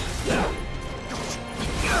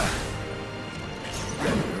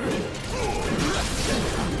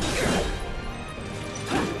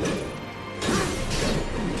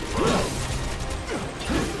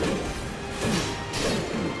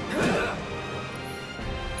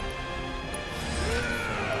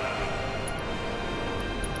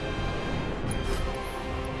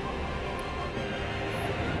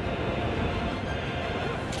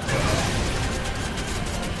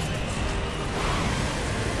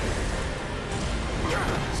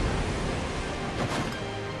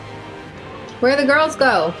 Where'd the girls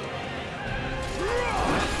go?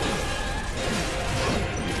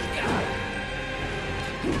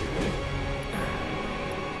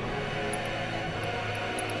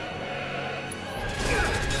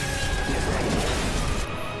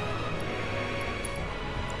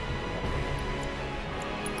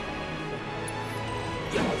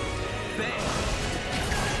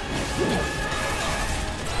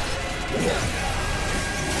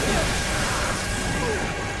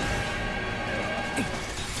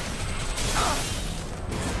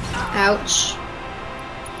 Ouch.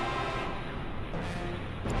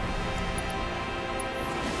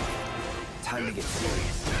 Time to get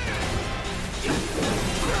serious.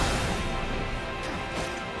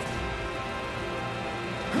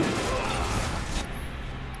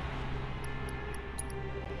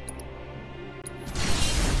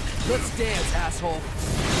 Let's dance, asshole.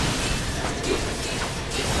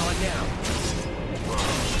 It's on now.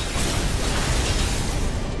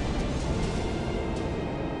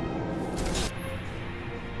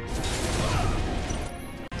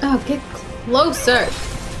 Oh, get closer.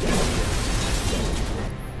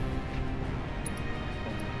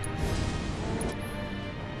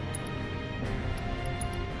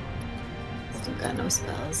 Still got no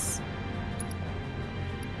spells.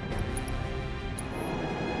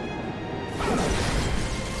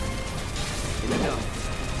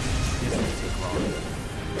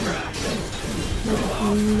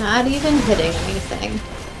 Not even hitting anything.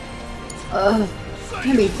 Ugh. I'm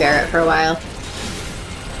gonna be Barrett for a while.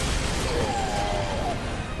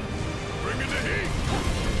 Bring in the heat.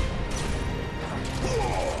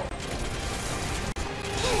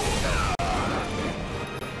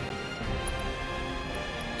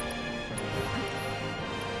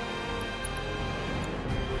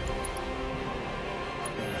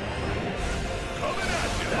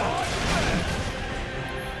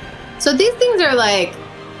 So these things are like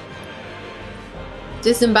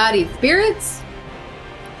disembodied spirits,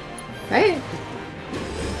 right?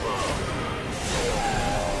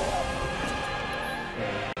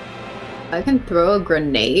 I can throw a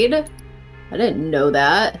grenade? I didn't know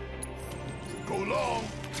that. Go long.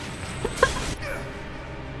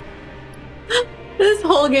 This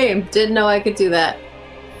whole game, didn't know I could do that.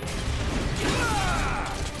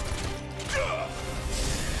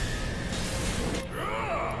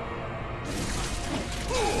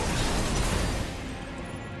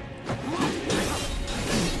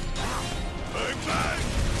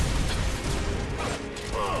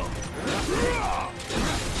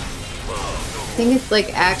 I think it's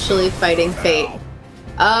like actually fighting fate.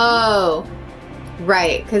 Oh,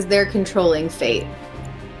 right, because they're controlling fate.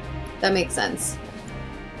 That makes sense.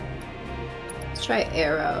 Let's try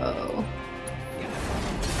arrow.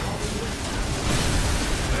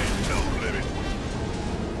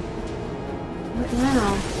 What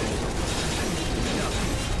now?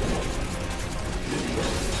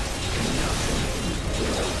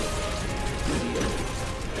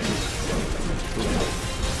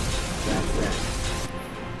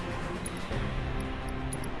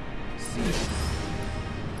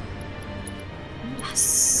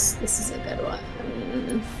 Yes, this is a good one.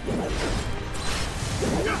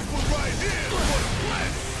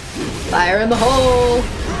 Fire in the hole.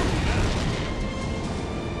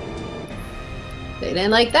 They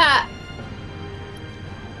didn't like that.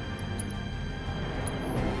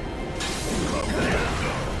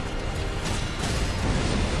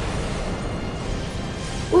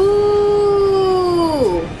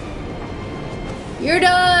 Ooh! You're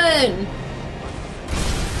done!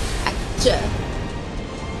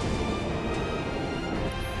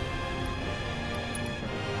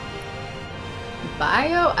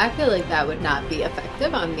 bio? I feel like that would not be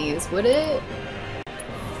effective on these, would it?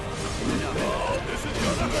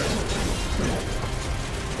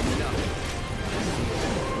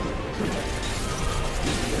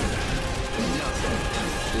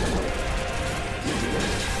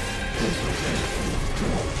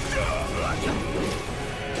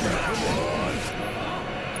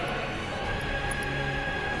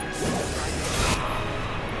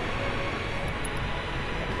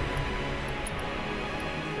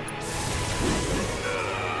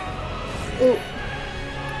 Ooh.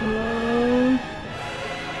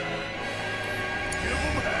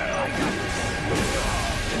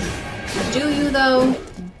 Do you though?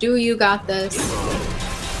 Do you got this?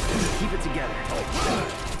 Keep it together.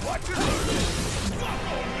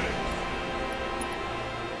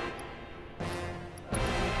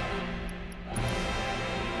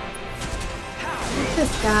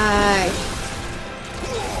 This guy.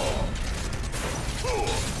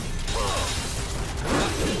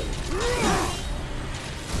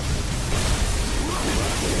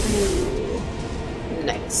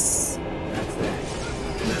 Nice. That's that.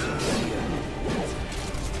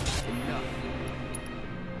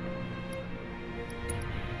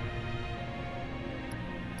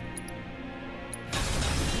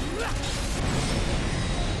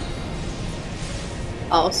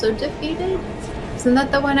 Also defeated? Isn't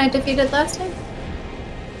that the one I defeated last time?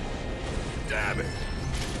 Damn it!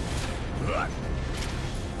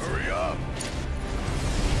 Hurry up!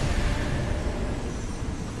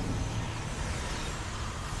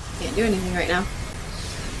 Can't do anything right now.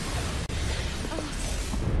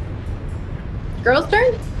 Girl's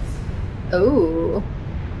turn? Oh.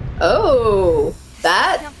 Oh.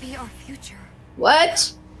 That? Can't be our future.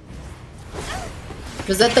 What?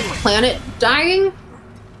 Was that the planet dying?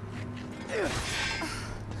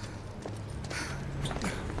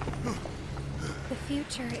 The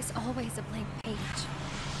future is always a blank page.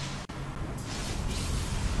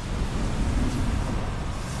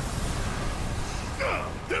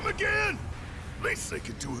 Them again? Least they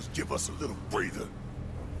can do is give us a little breather.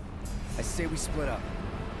 I say we split up.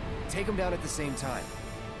 Take them down at the same time.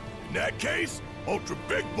 In that case, Ultra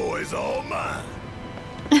Big Boy's all mine.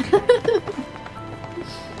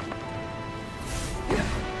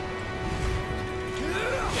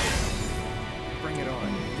 Bring it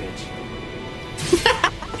on, bitch.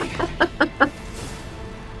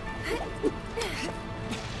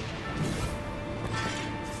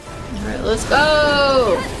 Alright, let's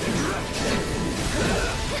go!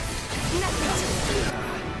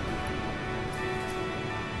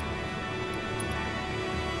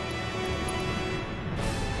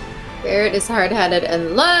 Barrett is hard-headed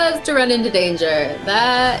and loves to run into danger.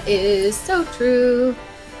 That is so true.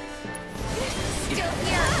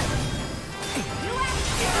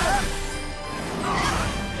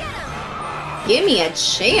 Give me a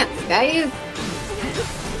chance, guys.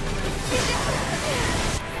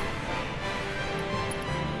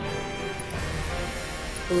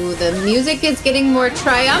 Ooh, the music is getting more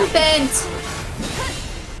triumphant.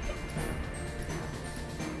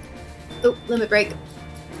 Oh, limit break.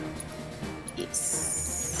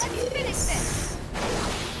 Yes. Yes.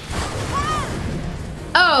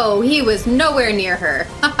 Oh, he was nowhere near her.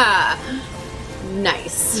 Haha.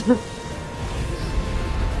 Nice.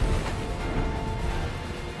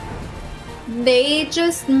 They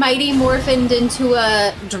just Mighty Morphined into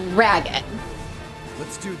a dragon.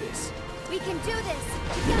 Let's do this. We can do this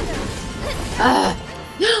together.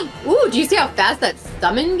 Ooh, do you see how fast that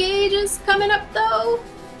summon gauge is coming up though?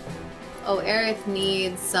 Oh, Aerith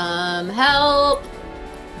needs some help.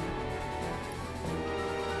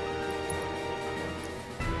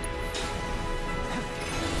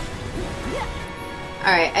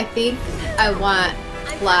 Alright, I think I want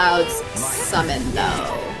Cloud's summon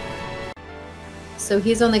though. So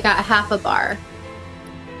he's only got half a bar.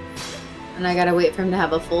 And I gotta wait for him to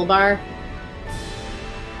have a full bar.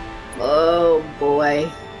 Oh boy.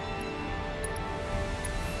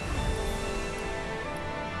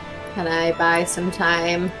 Can I buy some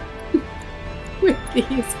time with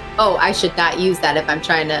these? Oh, I should not use that if I'm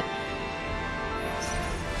trying to...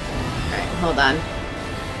 Alright, hold on.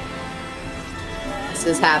 This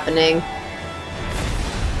is happening.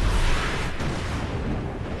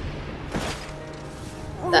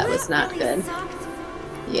 That was not good.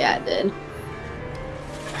 Yeah, it did.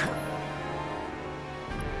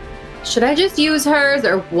 Should I just use hers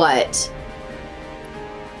or what?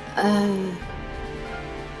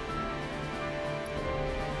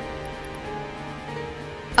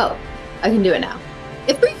 Oh, I can do it now.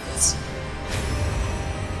 It breathes.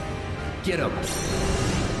 Get him.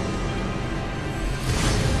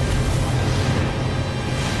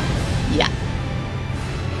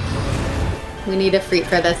 We need a Freet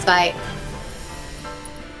for this fight.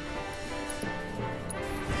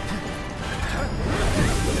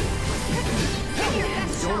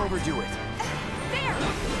 Don't overdo it.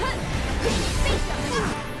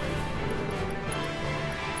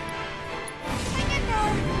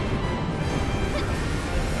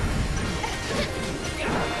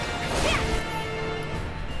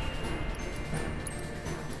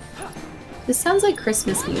 This sounds like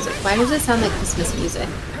Christmas music. Why does it sound like Christmas music?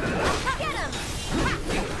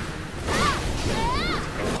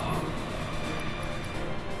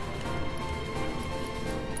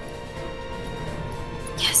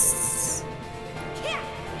 Yes!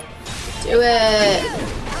 Do it!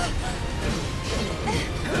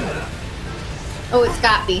 Oh, it's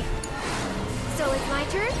got me. So it's my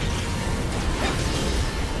turn?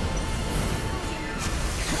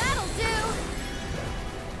 That'll do.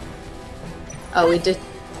 Oh, we just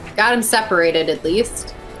got him separated at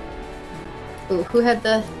least. Ooh, who had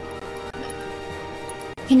the...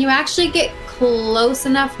 Can you actually get close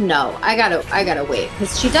enough? No, I gotta wait,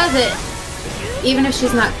 because she does it even if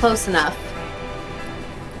she's not close enough.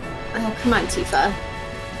 Oh, come on, Tifa.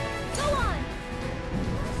 Go on.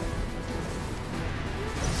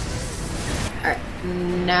 Alright,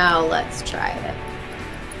 now let's try it.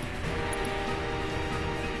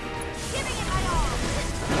 Giving it my all.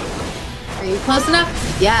 Are you close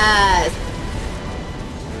enough? Yes!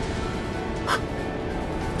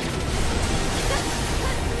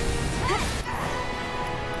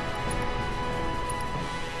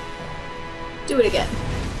 Do it again.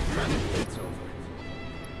 It's over.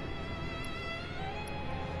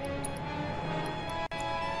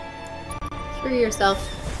 Free yourself.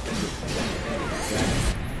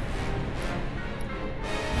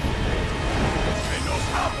 Ain't no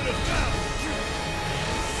stopping us now.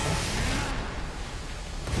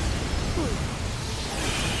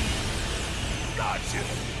 Gotcha.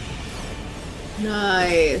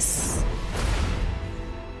 Nice.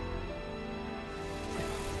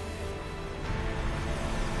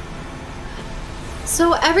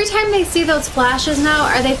 So every time they see those flashes now,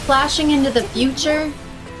 are they flashing into the future?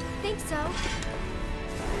 Think so.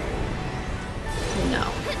 No.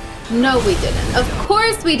 No, we didn't. Of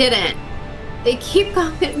course we didn't. They keep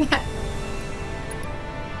coming back.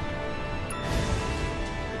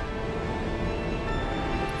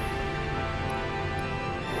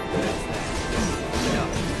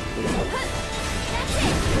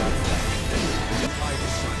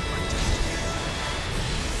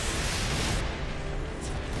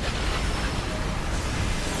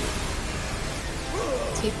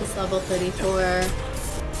 Take this level 34.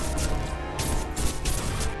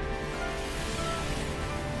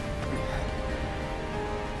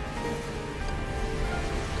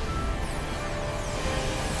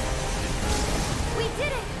 We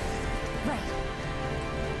did it. Right.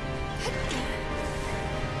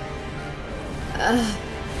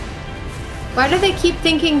 Why do they keep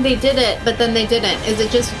thinking they did it, but then they didn't? Is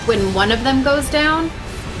it just when one of them goes down?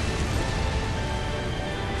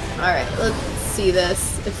 Alright, let's see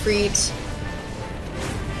this. Ifrit.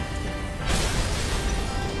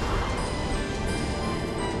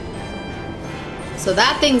 So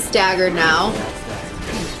that thing's staggered now.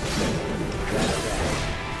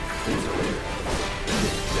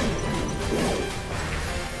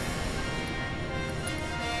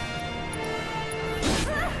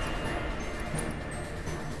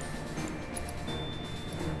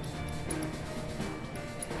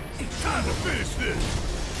 It's time to finish this.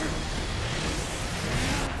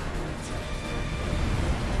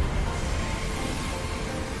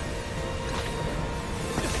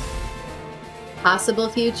 Possible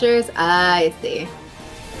futures? I see.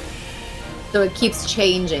 So it keeps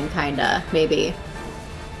changing, kinda, maybe.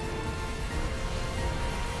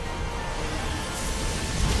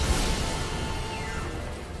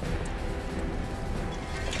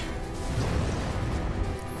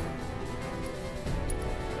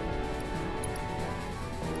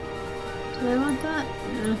 Do I want that?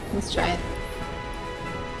 No, let's try it.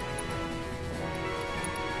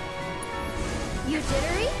 You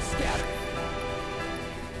jittery? Scatter.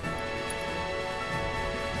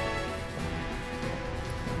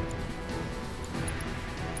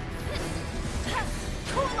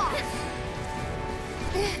 Cool off.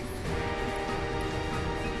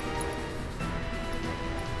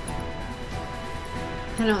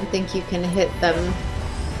 I don't think you can hit them.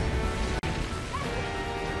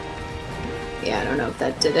 Yeah, I don't know if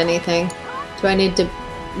that did anything. Do I need to...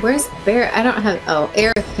 Where's Bear? I don't have... Oh,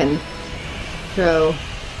 Eric can throw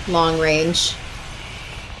long range.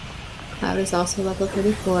 Cloud is also level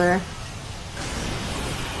 34.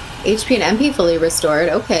 HP and MP fully restored.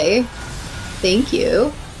 Okay. Thank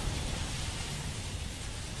you.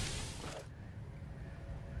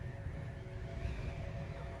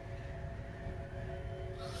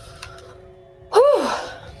 Whew.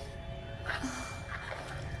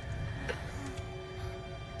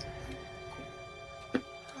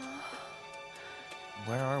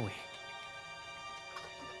 Where are we?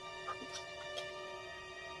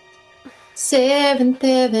 7th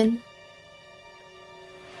heaven.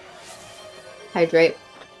 Hydrate.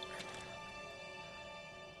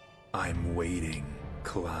 I'm waiting,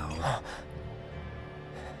 Cloud.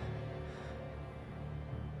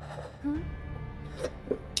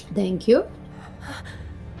 Thank you.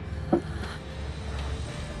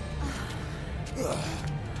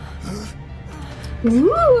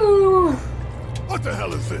 Ooh, What the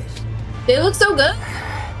hell is this? they look so good.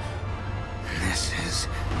 This is...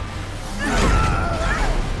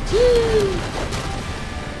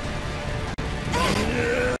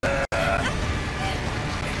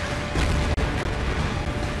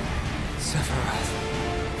 Sephiroth.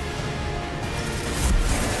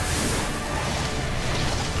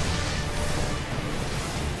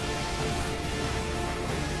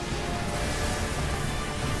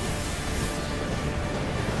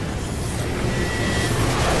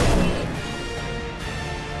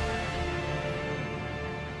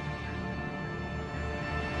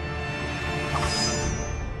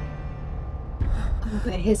 Oh,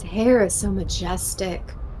 but his hair is so majestic.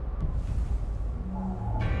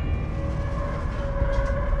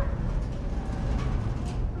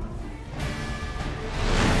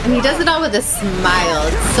 And he does it all with a smile.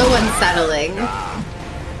 It's so unsettling.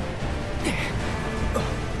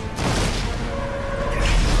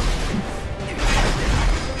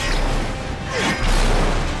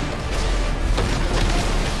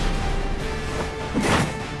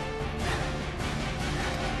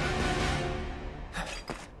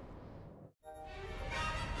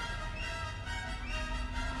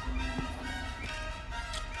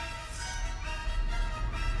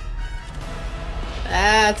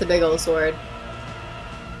 That's a big old sword.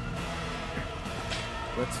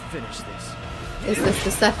 Let's finish this. Is this the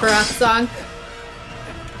Sephiroth song?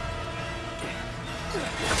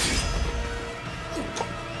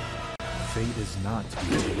 Fate is not to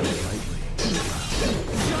be taken lightly.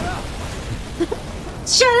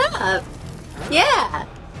 Shut up! Yeah!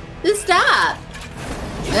 Just stop!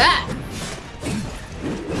 Yeah.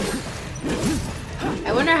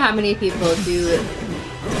 I wonder how many people do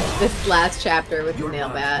this last chapter with the nail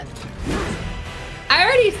bat. I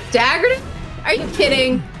already staggered him? Are you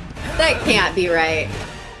kidding? That can't be right.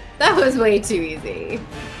 That was way too easy.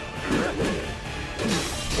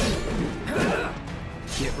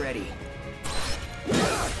 Get ready.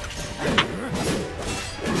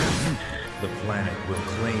 The planet will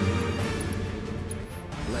claim you.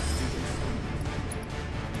 Let's do this.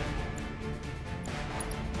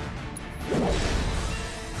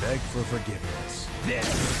 Beg for forgiveness.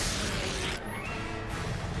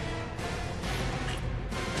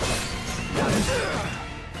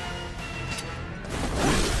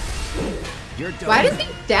 You're done. Why does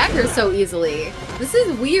he stagger so easily? This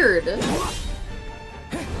is weird.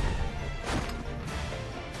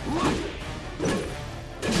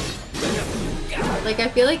 Like, I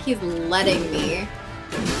feel like he's letting me.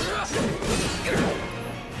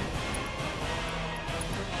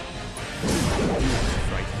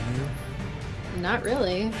 Frighten you? Not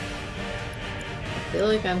really. I feel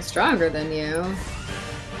like I'm stronger than you.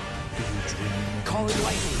 Do you dream? Call it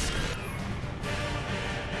lightning.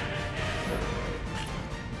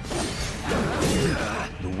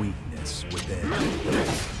 The weakness within.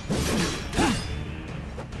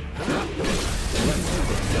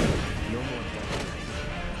 No more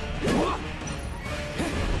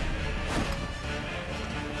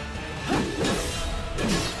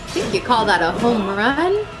I think you call that a home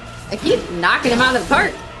run? I keep knocking him out of the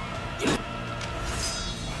park.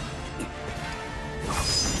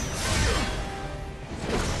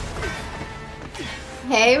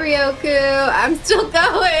 Hey Ryoku, I'm still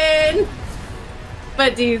going!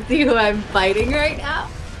 But do you see who I'm fighting right now?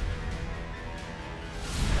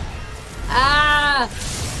 Ah!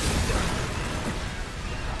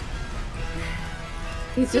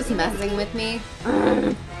 He's just messing with me.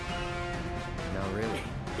 Not really.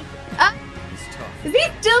 Ah! He's tough. Is he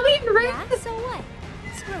still being Yeah, rude? so what?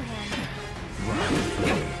 Screw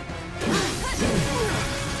him.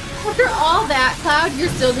 After all that, Cloud, you're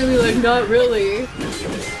still gonna be like, not really.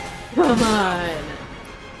 Come on.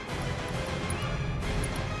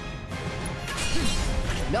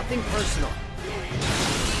 Nothing personal.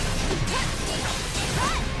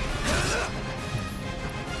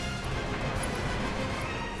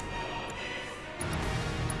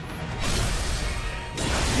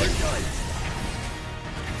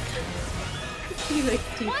 He likes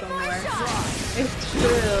Tifa more. It's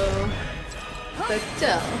true. But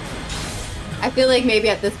still. I feel like maybe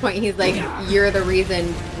at this point he's like, you're the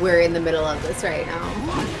reason we're in the middle of this right now.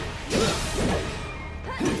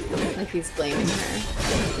 Like he's blaming her.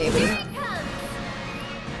 Maybe.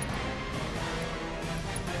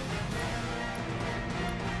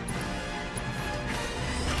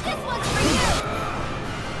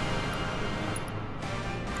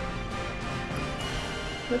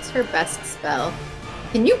 What's her best spell?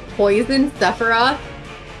 Can you poison Sephiroth?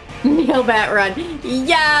 Nail bat run.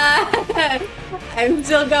 Yeah! I'm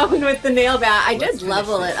still going with the nail bat. I did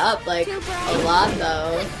level it up like a lot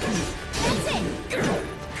though.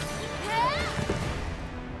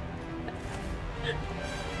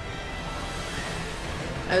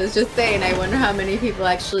 I was just saying, I wonder how many people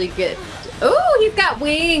actually get... Oh, he's got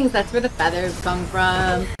wings! That's where the feathers come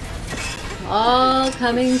from. All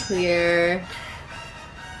coming clear.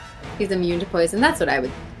 He's immune to poison. That's what I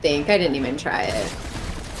would think. I didn't even try it.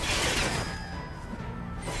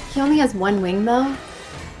 He only has one wing, though.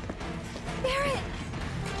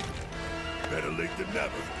 Better late than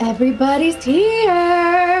never. Everybody's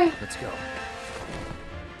here! Let's go.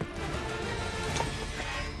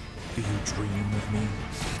 Do you dream of me?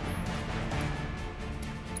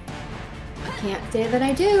 Can't say that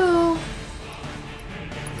I do.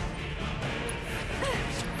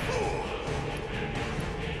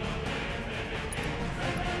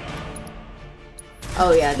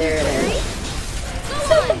 Oh yeah, there it is.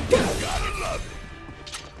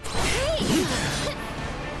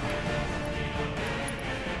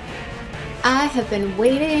 I have been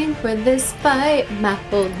waiting for this fight my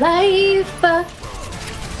whole life.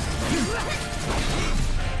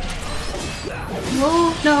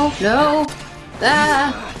 No, no, no.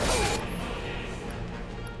 Ah.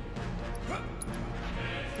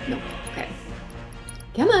 No, okay.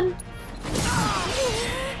 Come on.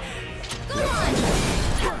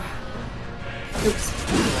 Oops.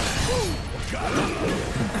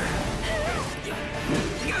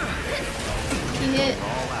 Get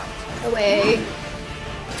away.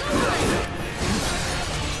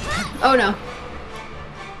 Oh no.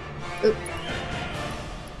 Oop.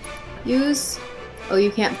 Use. Oh, you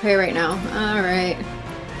can't pray right now. Alright.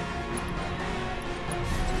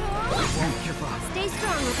 Stay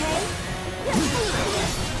strong, okay?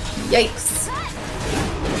 Yikes.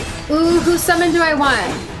 Ooh, whose summon do I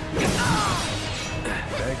want?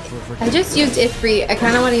 I just used Ifrit. I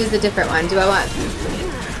kind of want to use a different one. Do I want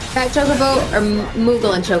Fat Chocobo or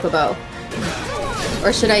Moogle and Chocobo?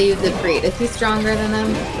 Or should I use Ifrit? Is he stronger than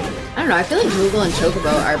them? I don't know. I feel like Moogle and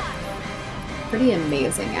Chocobo are pretty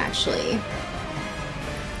amazing, actually.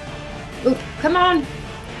 Ooh, come on!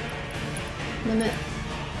 Limit.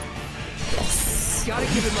 Yes. Gotta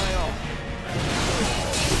give it my all.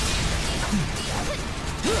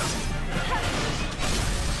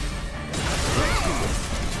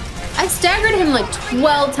 I staggered him like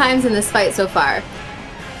 12 times in this fight so far.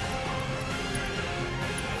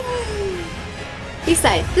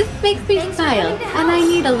 Besides, this makes me smile, and I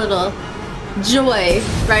need a little joy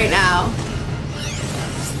right now.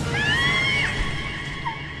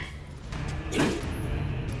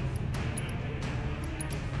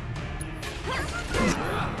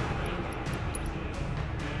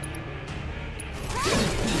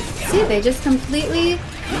 See, they just completely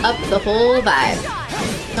up the whole vibe,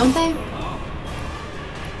 don't they?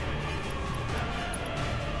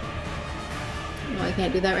 No, I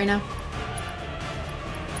can't do that right now.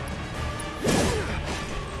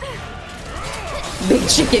 Big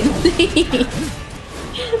chicken.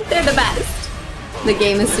 They're the best. The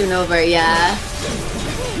game is soon over, yeah.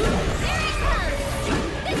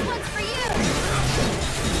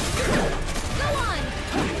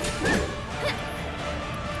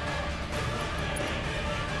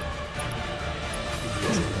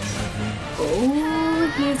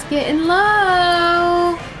 Oh, he's getting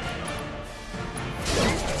low.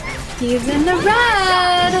 He's in the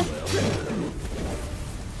red.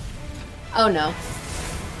 Oh no.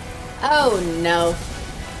 Oh no.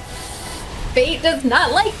 Fate does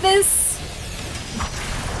not like this.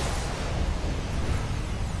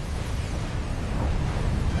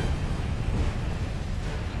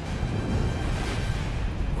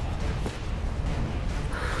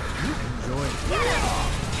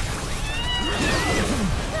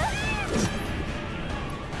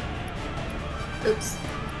 Oops.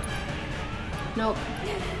 Nope.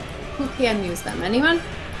 Who can use them? Anyone?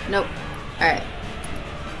 Nope. Alright.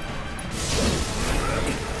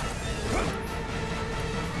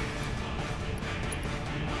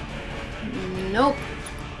 Nope.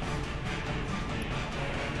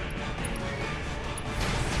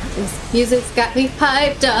 This music's got me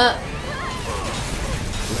piped up.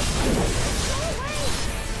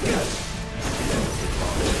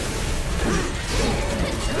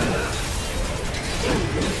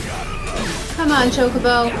 Come on,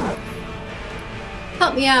 Chocobo.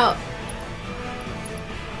 Help me out.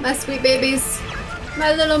 My sweet babies.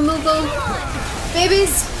 My little Moogle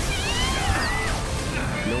babies.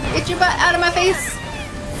 Get your butt out of my face.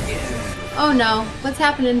 Oh no, what's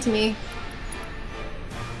happening to me?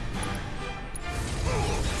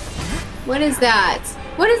 What is that?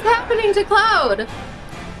 What is happening to Cloud?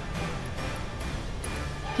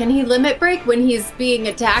 Can he limit break when he's being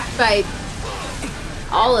attacked by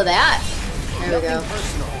all of that? There we go.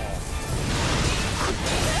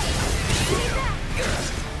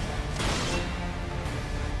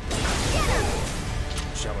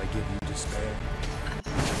 Shall I give you despair?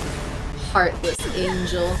 Heartless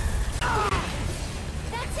angel.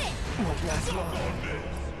 That's it.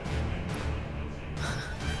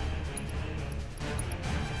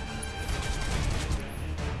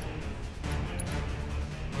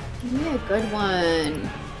 Give me a good one.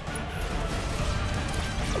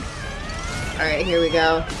 Alright, here we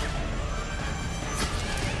go.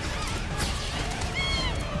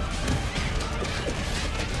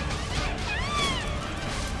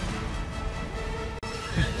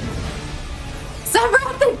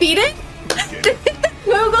 Sephiroth defeated?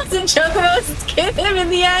 Moogles and Chocobos get him in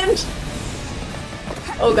the end?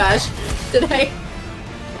 Oh gosh, did I?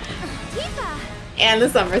 And the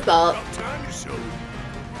somersault. About time you showed.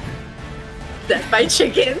 Death by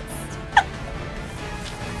chickens.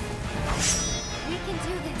 We can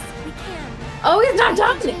do this. We can. Oh, he's not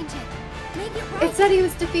done. Change it. Make it right. It said he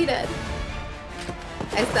was defeated.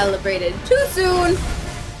 I celebrated too soon.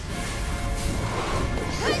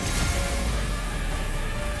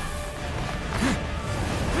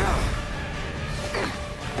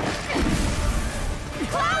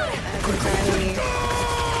 Everybody.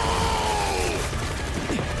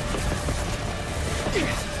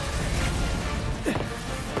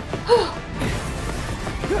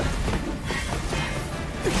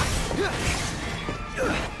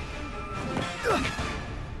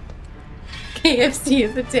 KFC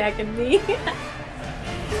is attacking me.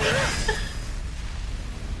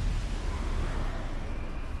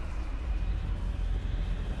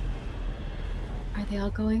 Are they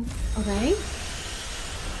all going away?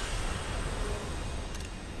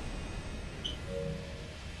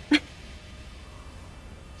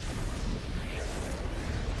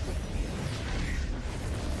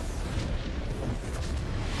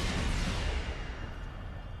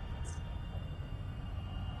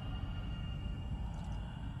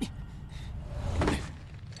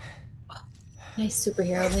 Nice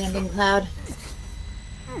superhero landing, Cloud.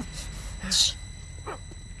 Shh.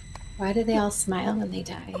 Why do they all smile when they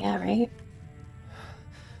die? Yeah, right?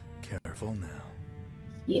 Careful now.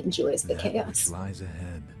 He enjoys the That chaos. which lies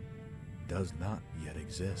ahead does not yet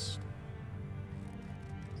exist.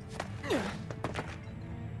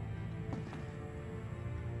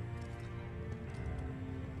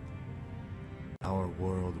 Our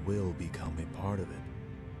world will become a part of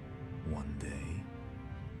it one day,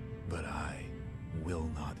 but I will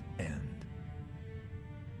not end.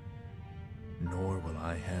 Nor will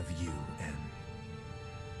I have you end.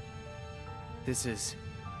 This is...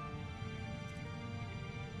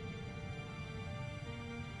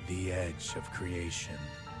 The edge of creation.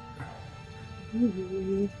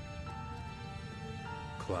 Ooh.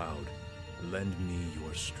 Cloud, lend me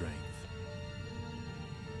your strength.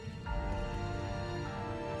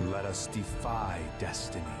 Let us defy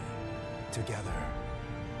destiny together.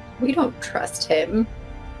 We don't trust him.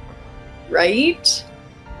 Right?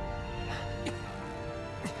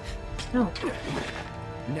 No.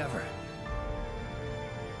 never.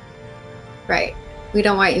 Right. We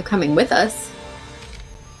don't want you coming with us.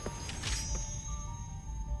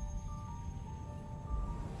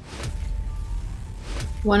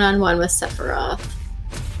 One-on-one with Sephiroth.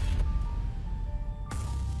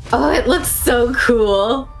 Oh, it looks so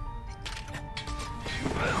cool.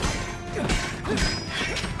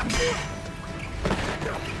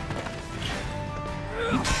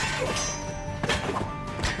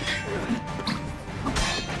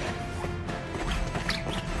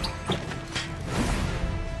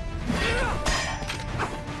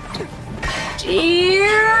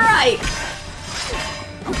 Right.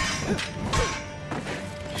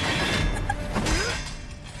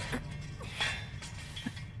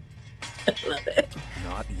 I love it.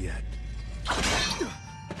 Not yet.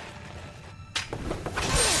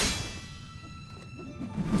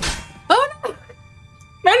 Oh no!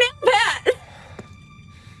 My nail pat!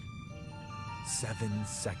 7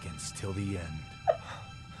 seconds till the end.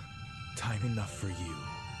 Time enough for you,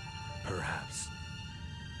 perhaps.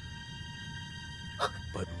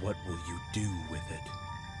 But what will you do with it?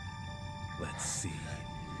 Let's see.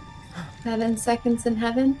 7 seconds in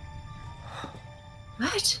heaven?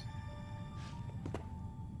 What?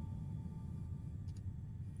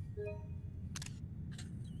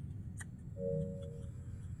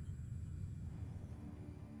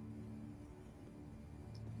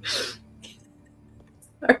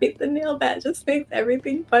 Sorry, the nail bat just makes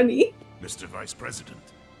everything funny. Mr. Vice President.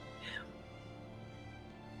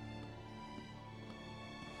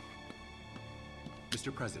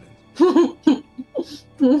 Mr. President. Oh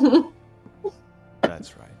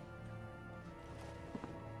That's right.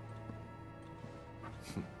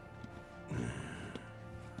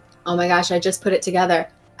 my gosh, I just put it together.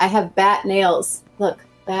 I have bat nails. Look,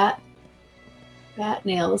 bat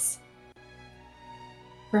nails.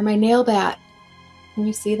 For my nail bat. Can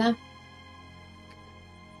you see them?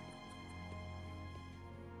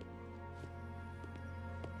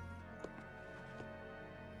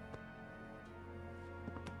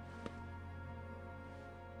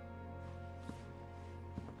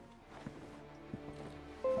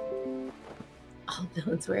 All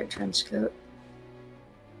villains wear a trench coat.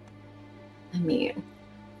 I mean,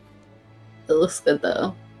 it looks good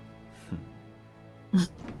though.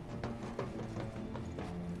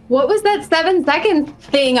 What was that 7 seconds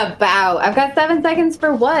thing about? I've got 7 seconds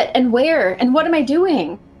for what and where and what am I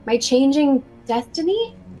doing? Am I changing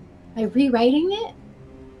destiny? Am I rewriting it?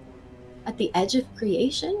 At the edge of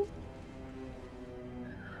creation?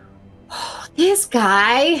 Oh, this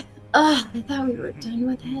guy. Ugh, I thought we were done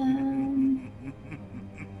with him.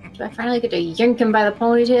 Do I finally get to yank him by the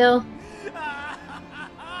ponytail?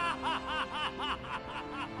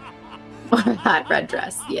 Or that red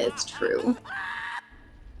dress. Yeah, it's true.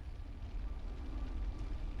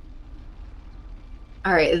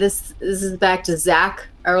 All right, this is back to Zach,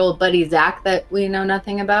 our old buddy Zach that we know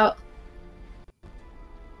nothing about.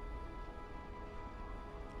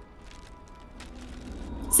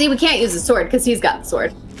 See, we can't use the sword because he's got the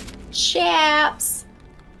sword. Chaps.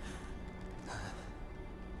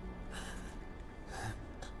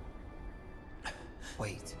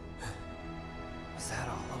 Wait. Was that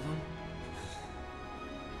all of them?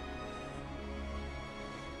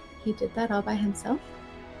 He did that all by himself?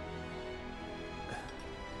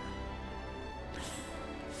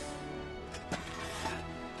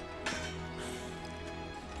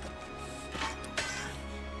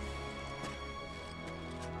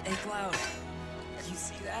 Hey, Cloud. You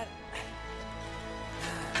see that?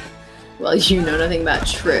 Well, you know nothing about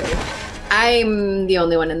True. I'm the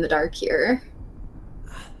only one in the dark here.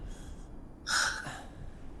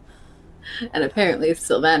 And apparently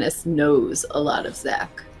Sylvanus knows a lot of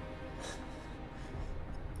Zach.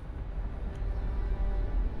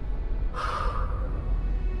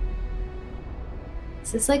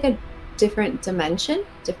 Is this like a different dimension,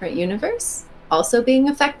 different universe, also being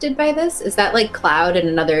affected by this? Is that like Cloud in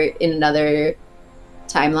another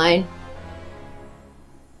timeline?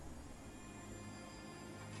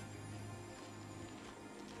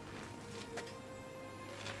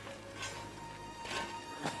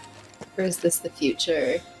 Or is this the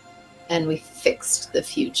future and we fixed the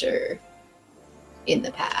future in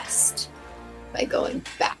the past by going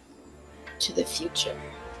back to the future?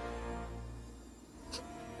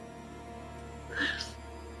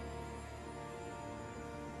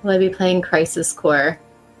 Will I be playing Crisis Core?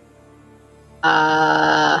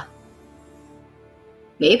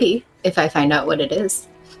 Maybe, if I find out what it is.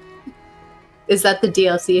 Is that the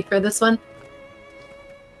DLC for this one?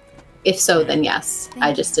 If so, then yes.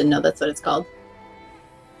 I just didn't know that's what it's called.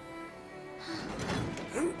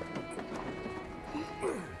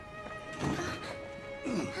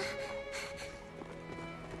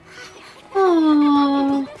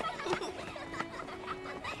 Aww.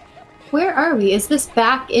 Where are we? Is this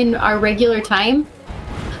back in our regular time?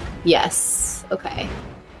 Yes. Okay.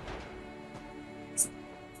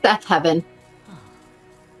 Death Heaven.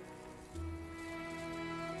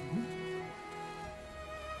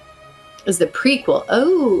 Is the prequel.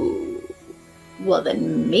 Oh. Well,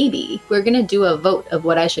 then maybe. We're going to do a vote of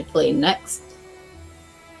what I should play next.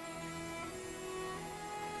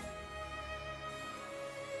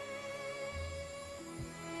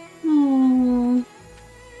 Hmm.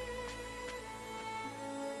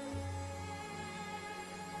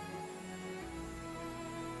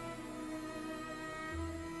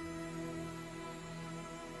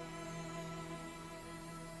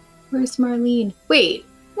 Where's Marlene? Wait.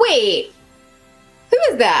 Wait! Who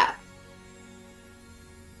is that?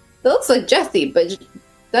 It looks like Jesse, but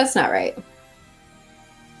that's not right.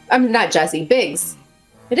 I'm not Jesse, Biggs.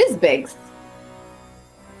 It is Biggs.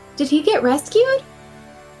 Did he get rescued?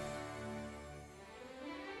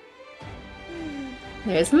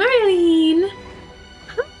 There's Marlene.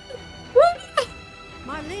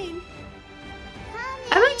 Marlene.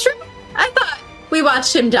 Am I true? I thought we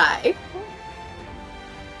watched him die.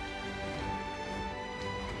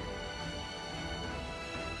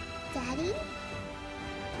 Daddy?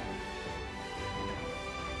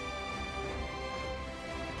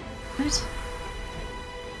 What?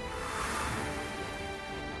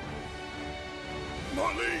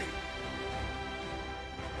 Marlene!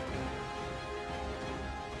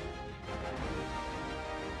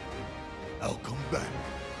 I'll come back.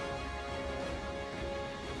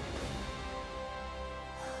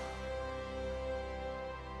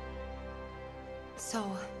 So,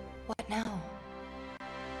 what now?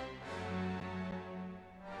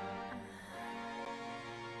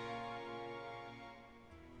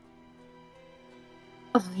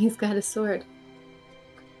 Oh, he's got a sword.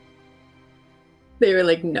 They were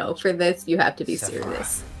like, no, for this, you have to be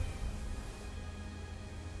serious.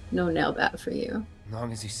 No nail bat for you. As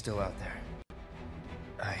long as he's still out there.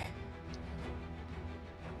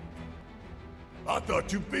 I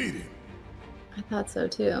thought you beat him. I thought so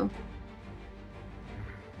too.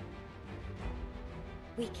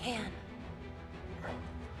 We can.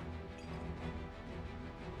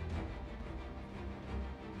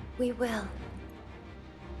 We will.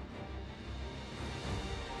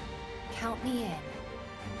 Count me in.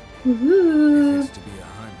 Woohoo! If it's to be a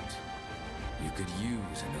hunt, you could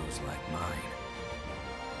use a nose like mine.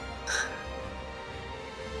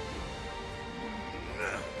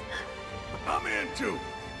 I'm in too.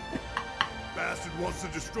 Bastard wants to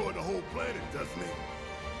destroy the whole planet, doesn't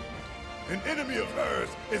he? An enemy of hers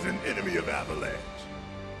is an enemy of Avalanche.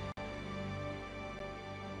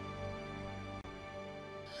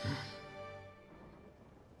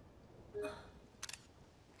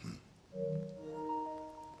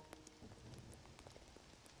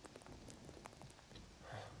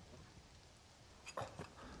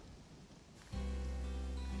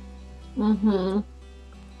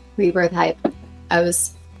 Rebirth hype. I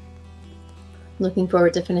was looking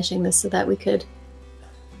forward to finishing this so that we could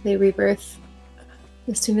play Rebirth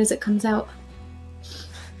as soon as it comes out.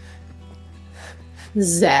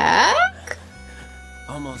 Zach?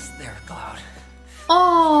 Almost there, Cloud.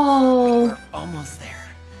 Oh! We're almost there.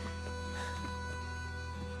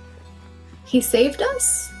 He saved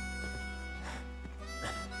us?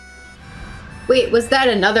 Wait, was that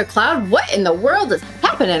another Cloud? What in the world is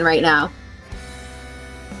happening right now?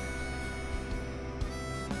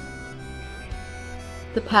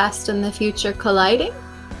 The past and the future colliding?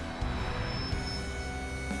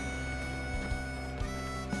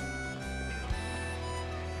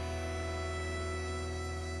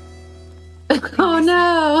 Oh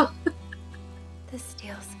no! The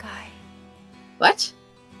steel sky. What?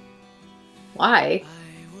 Why?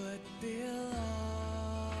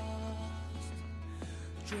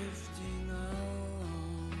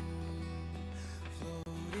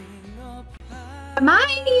 Am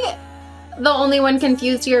I the only one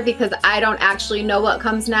confused here because I don't actually know what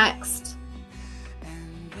comes next?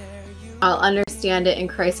 I'll understand it in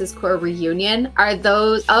Crisis Core Reunion. Are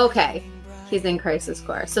those... Okay. He's in Crisis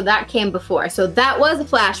Core. So that came before. So that was a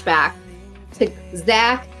flashback to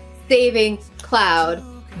Zack saving Cloud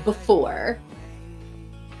before.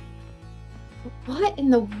 What in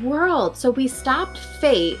the world? So we stopped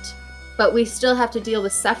Fate, but we still have to deal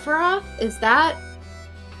with Sephiroth? Is that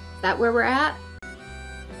where we're at?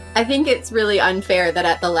 I think it's really unfair that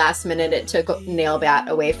at the last minute it took Nailbat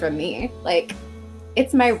away from me. Like,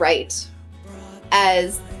 it's my right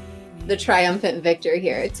as the triumphant victor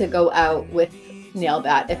here to go out with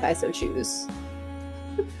Nailbat if I so choose.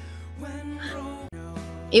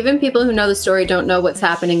 Even people who know the story don't know what's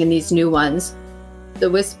happening in these new ones. The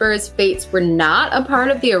Whisper's fates were not a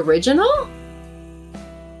part of the original?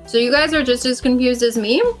 So you guys are just as confused as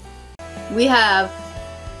me? We have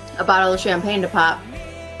a bottle of champagne to pop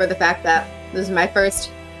for the fact that this is my first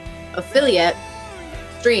affiliate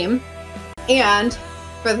stream, and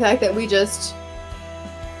for the fact that we just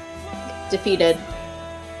defeated,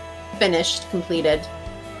 finished, completed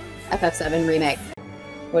FF7 Remake.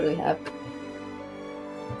 What do we have?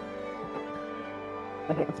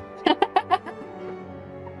 Okay.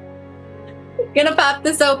 Gonna pop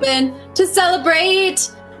this open to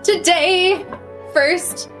celebrate today.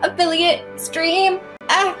 First affiliate stream.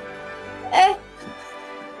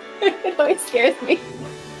 It always scares me.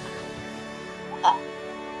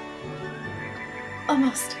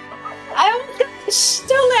 Almost. I almost got... Shh,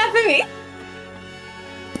 don't laugh at me.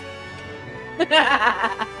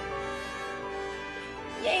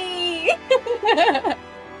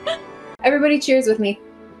 Everybody cheers with me.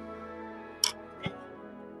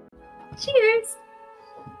 Cheers.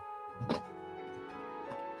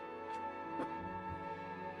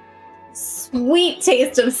 Sweet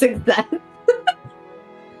taste of success.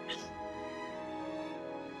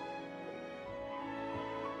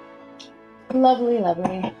 Lovely,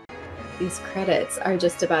 lovely. These credits are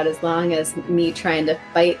just about as long as me trying to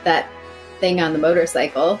fight that thing on the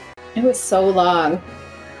motorcycle. It was so long.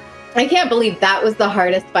 I can't believe that was the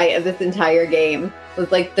hardest fight of this entire game. It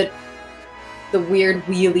was like the weird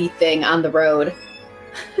wheelie thing on the road.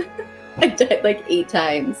 I died like 8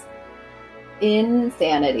 times.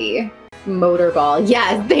 Insanity. Motorball.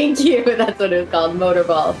 Yes, thank you. That's what it was called.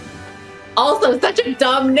 Motorball. Also, such a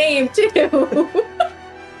dumb name, too.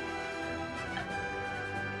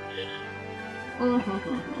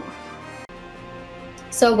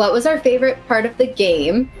 So, what was our favorite part of the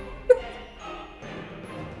game?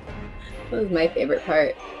 What was my favorite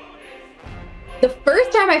part? The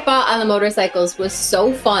first time I fought on the motorcycles was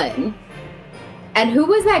so fun. And who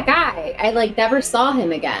was that guy? I like never saw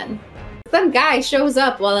him again. Some guy shows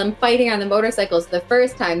up while I'm fighting on the motorcycles the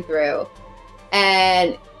first time through.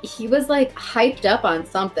 And he was like hyped up on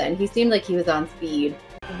something. He seemed like he was on speed.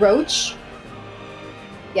 Roach?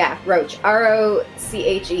 Yeah, Roach.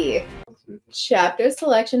 R-O-C-H-E. Chapter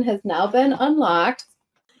selection has now been unlocked.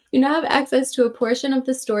 You now have access to a portion of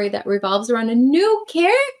the story that revolves around a new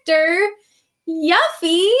character.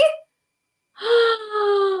 Yuffie?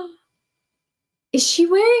 Is she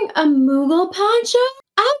wearing a Moogle poncho?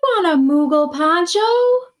 I want a Moogle poncho.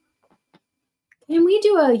 Can we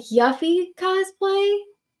do a Yuffie cosplay?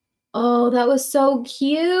 Oh, that was so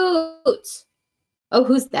cute. Oh,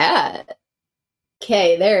 who's that?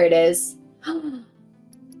 Okay, there it is.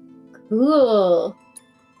 Cool.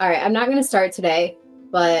 All right, I'm not going to start today,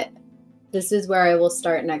 but this is where I will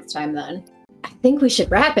start next time then. I think we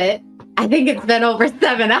should wrap it. I think it's been over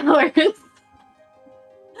 7 hours.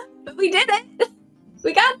 But we did it.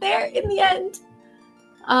 We got there in the end.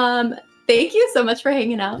 Thank you so much for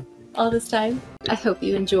hanging out all this time. I hope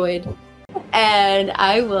you enjoyed. And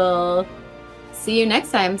I will see you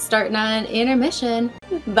next time, starting on intermission.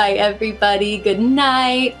 Bye, everybody. Good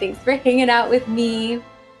night. Thanks for hanging out with me.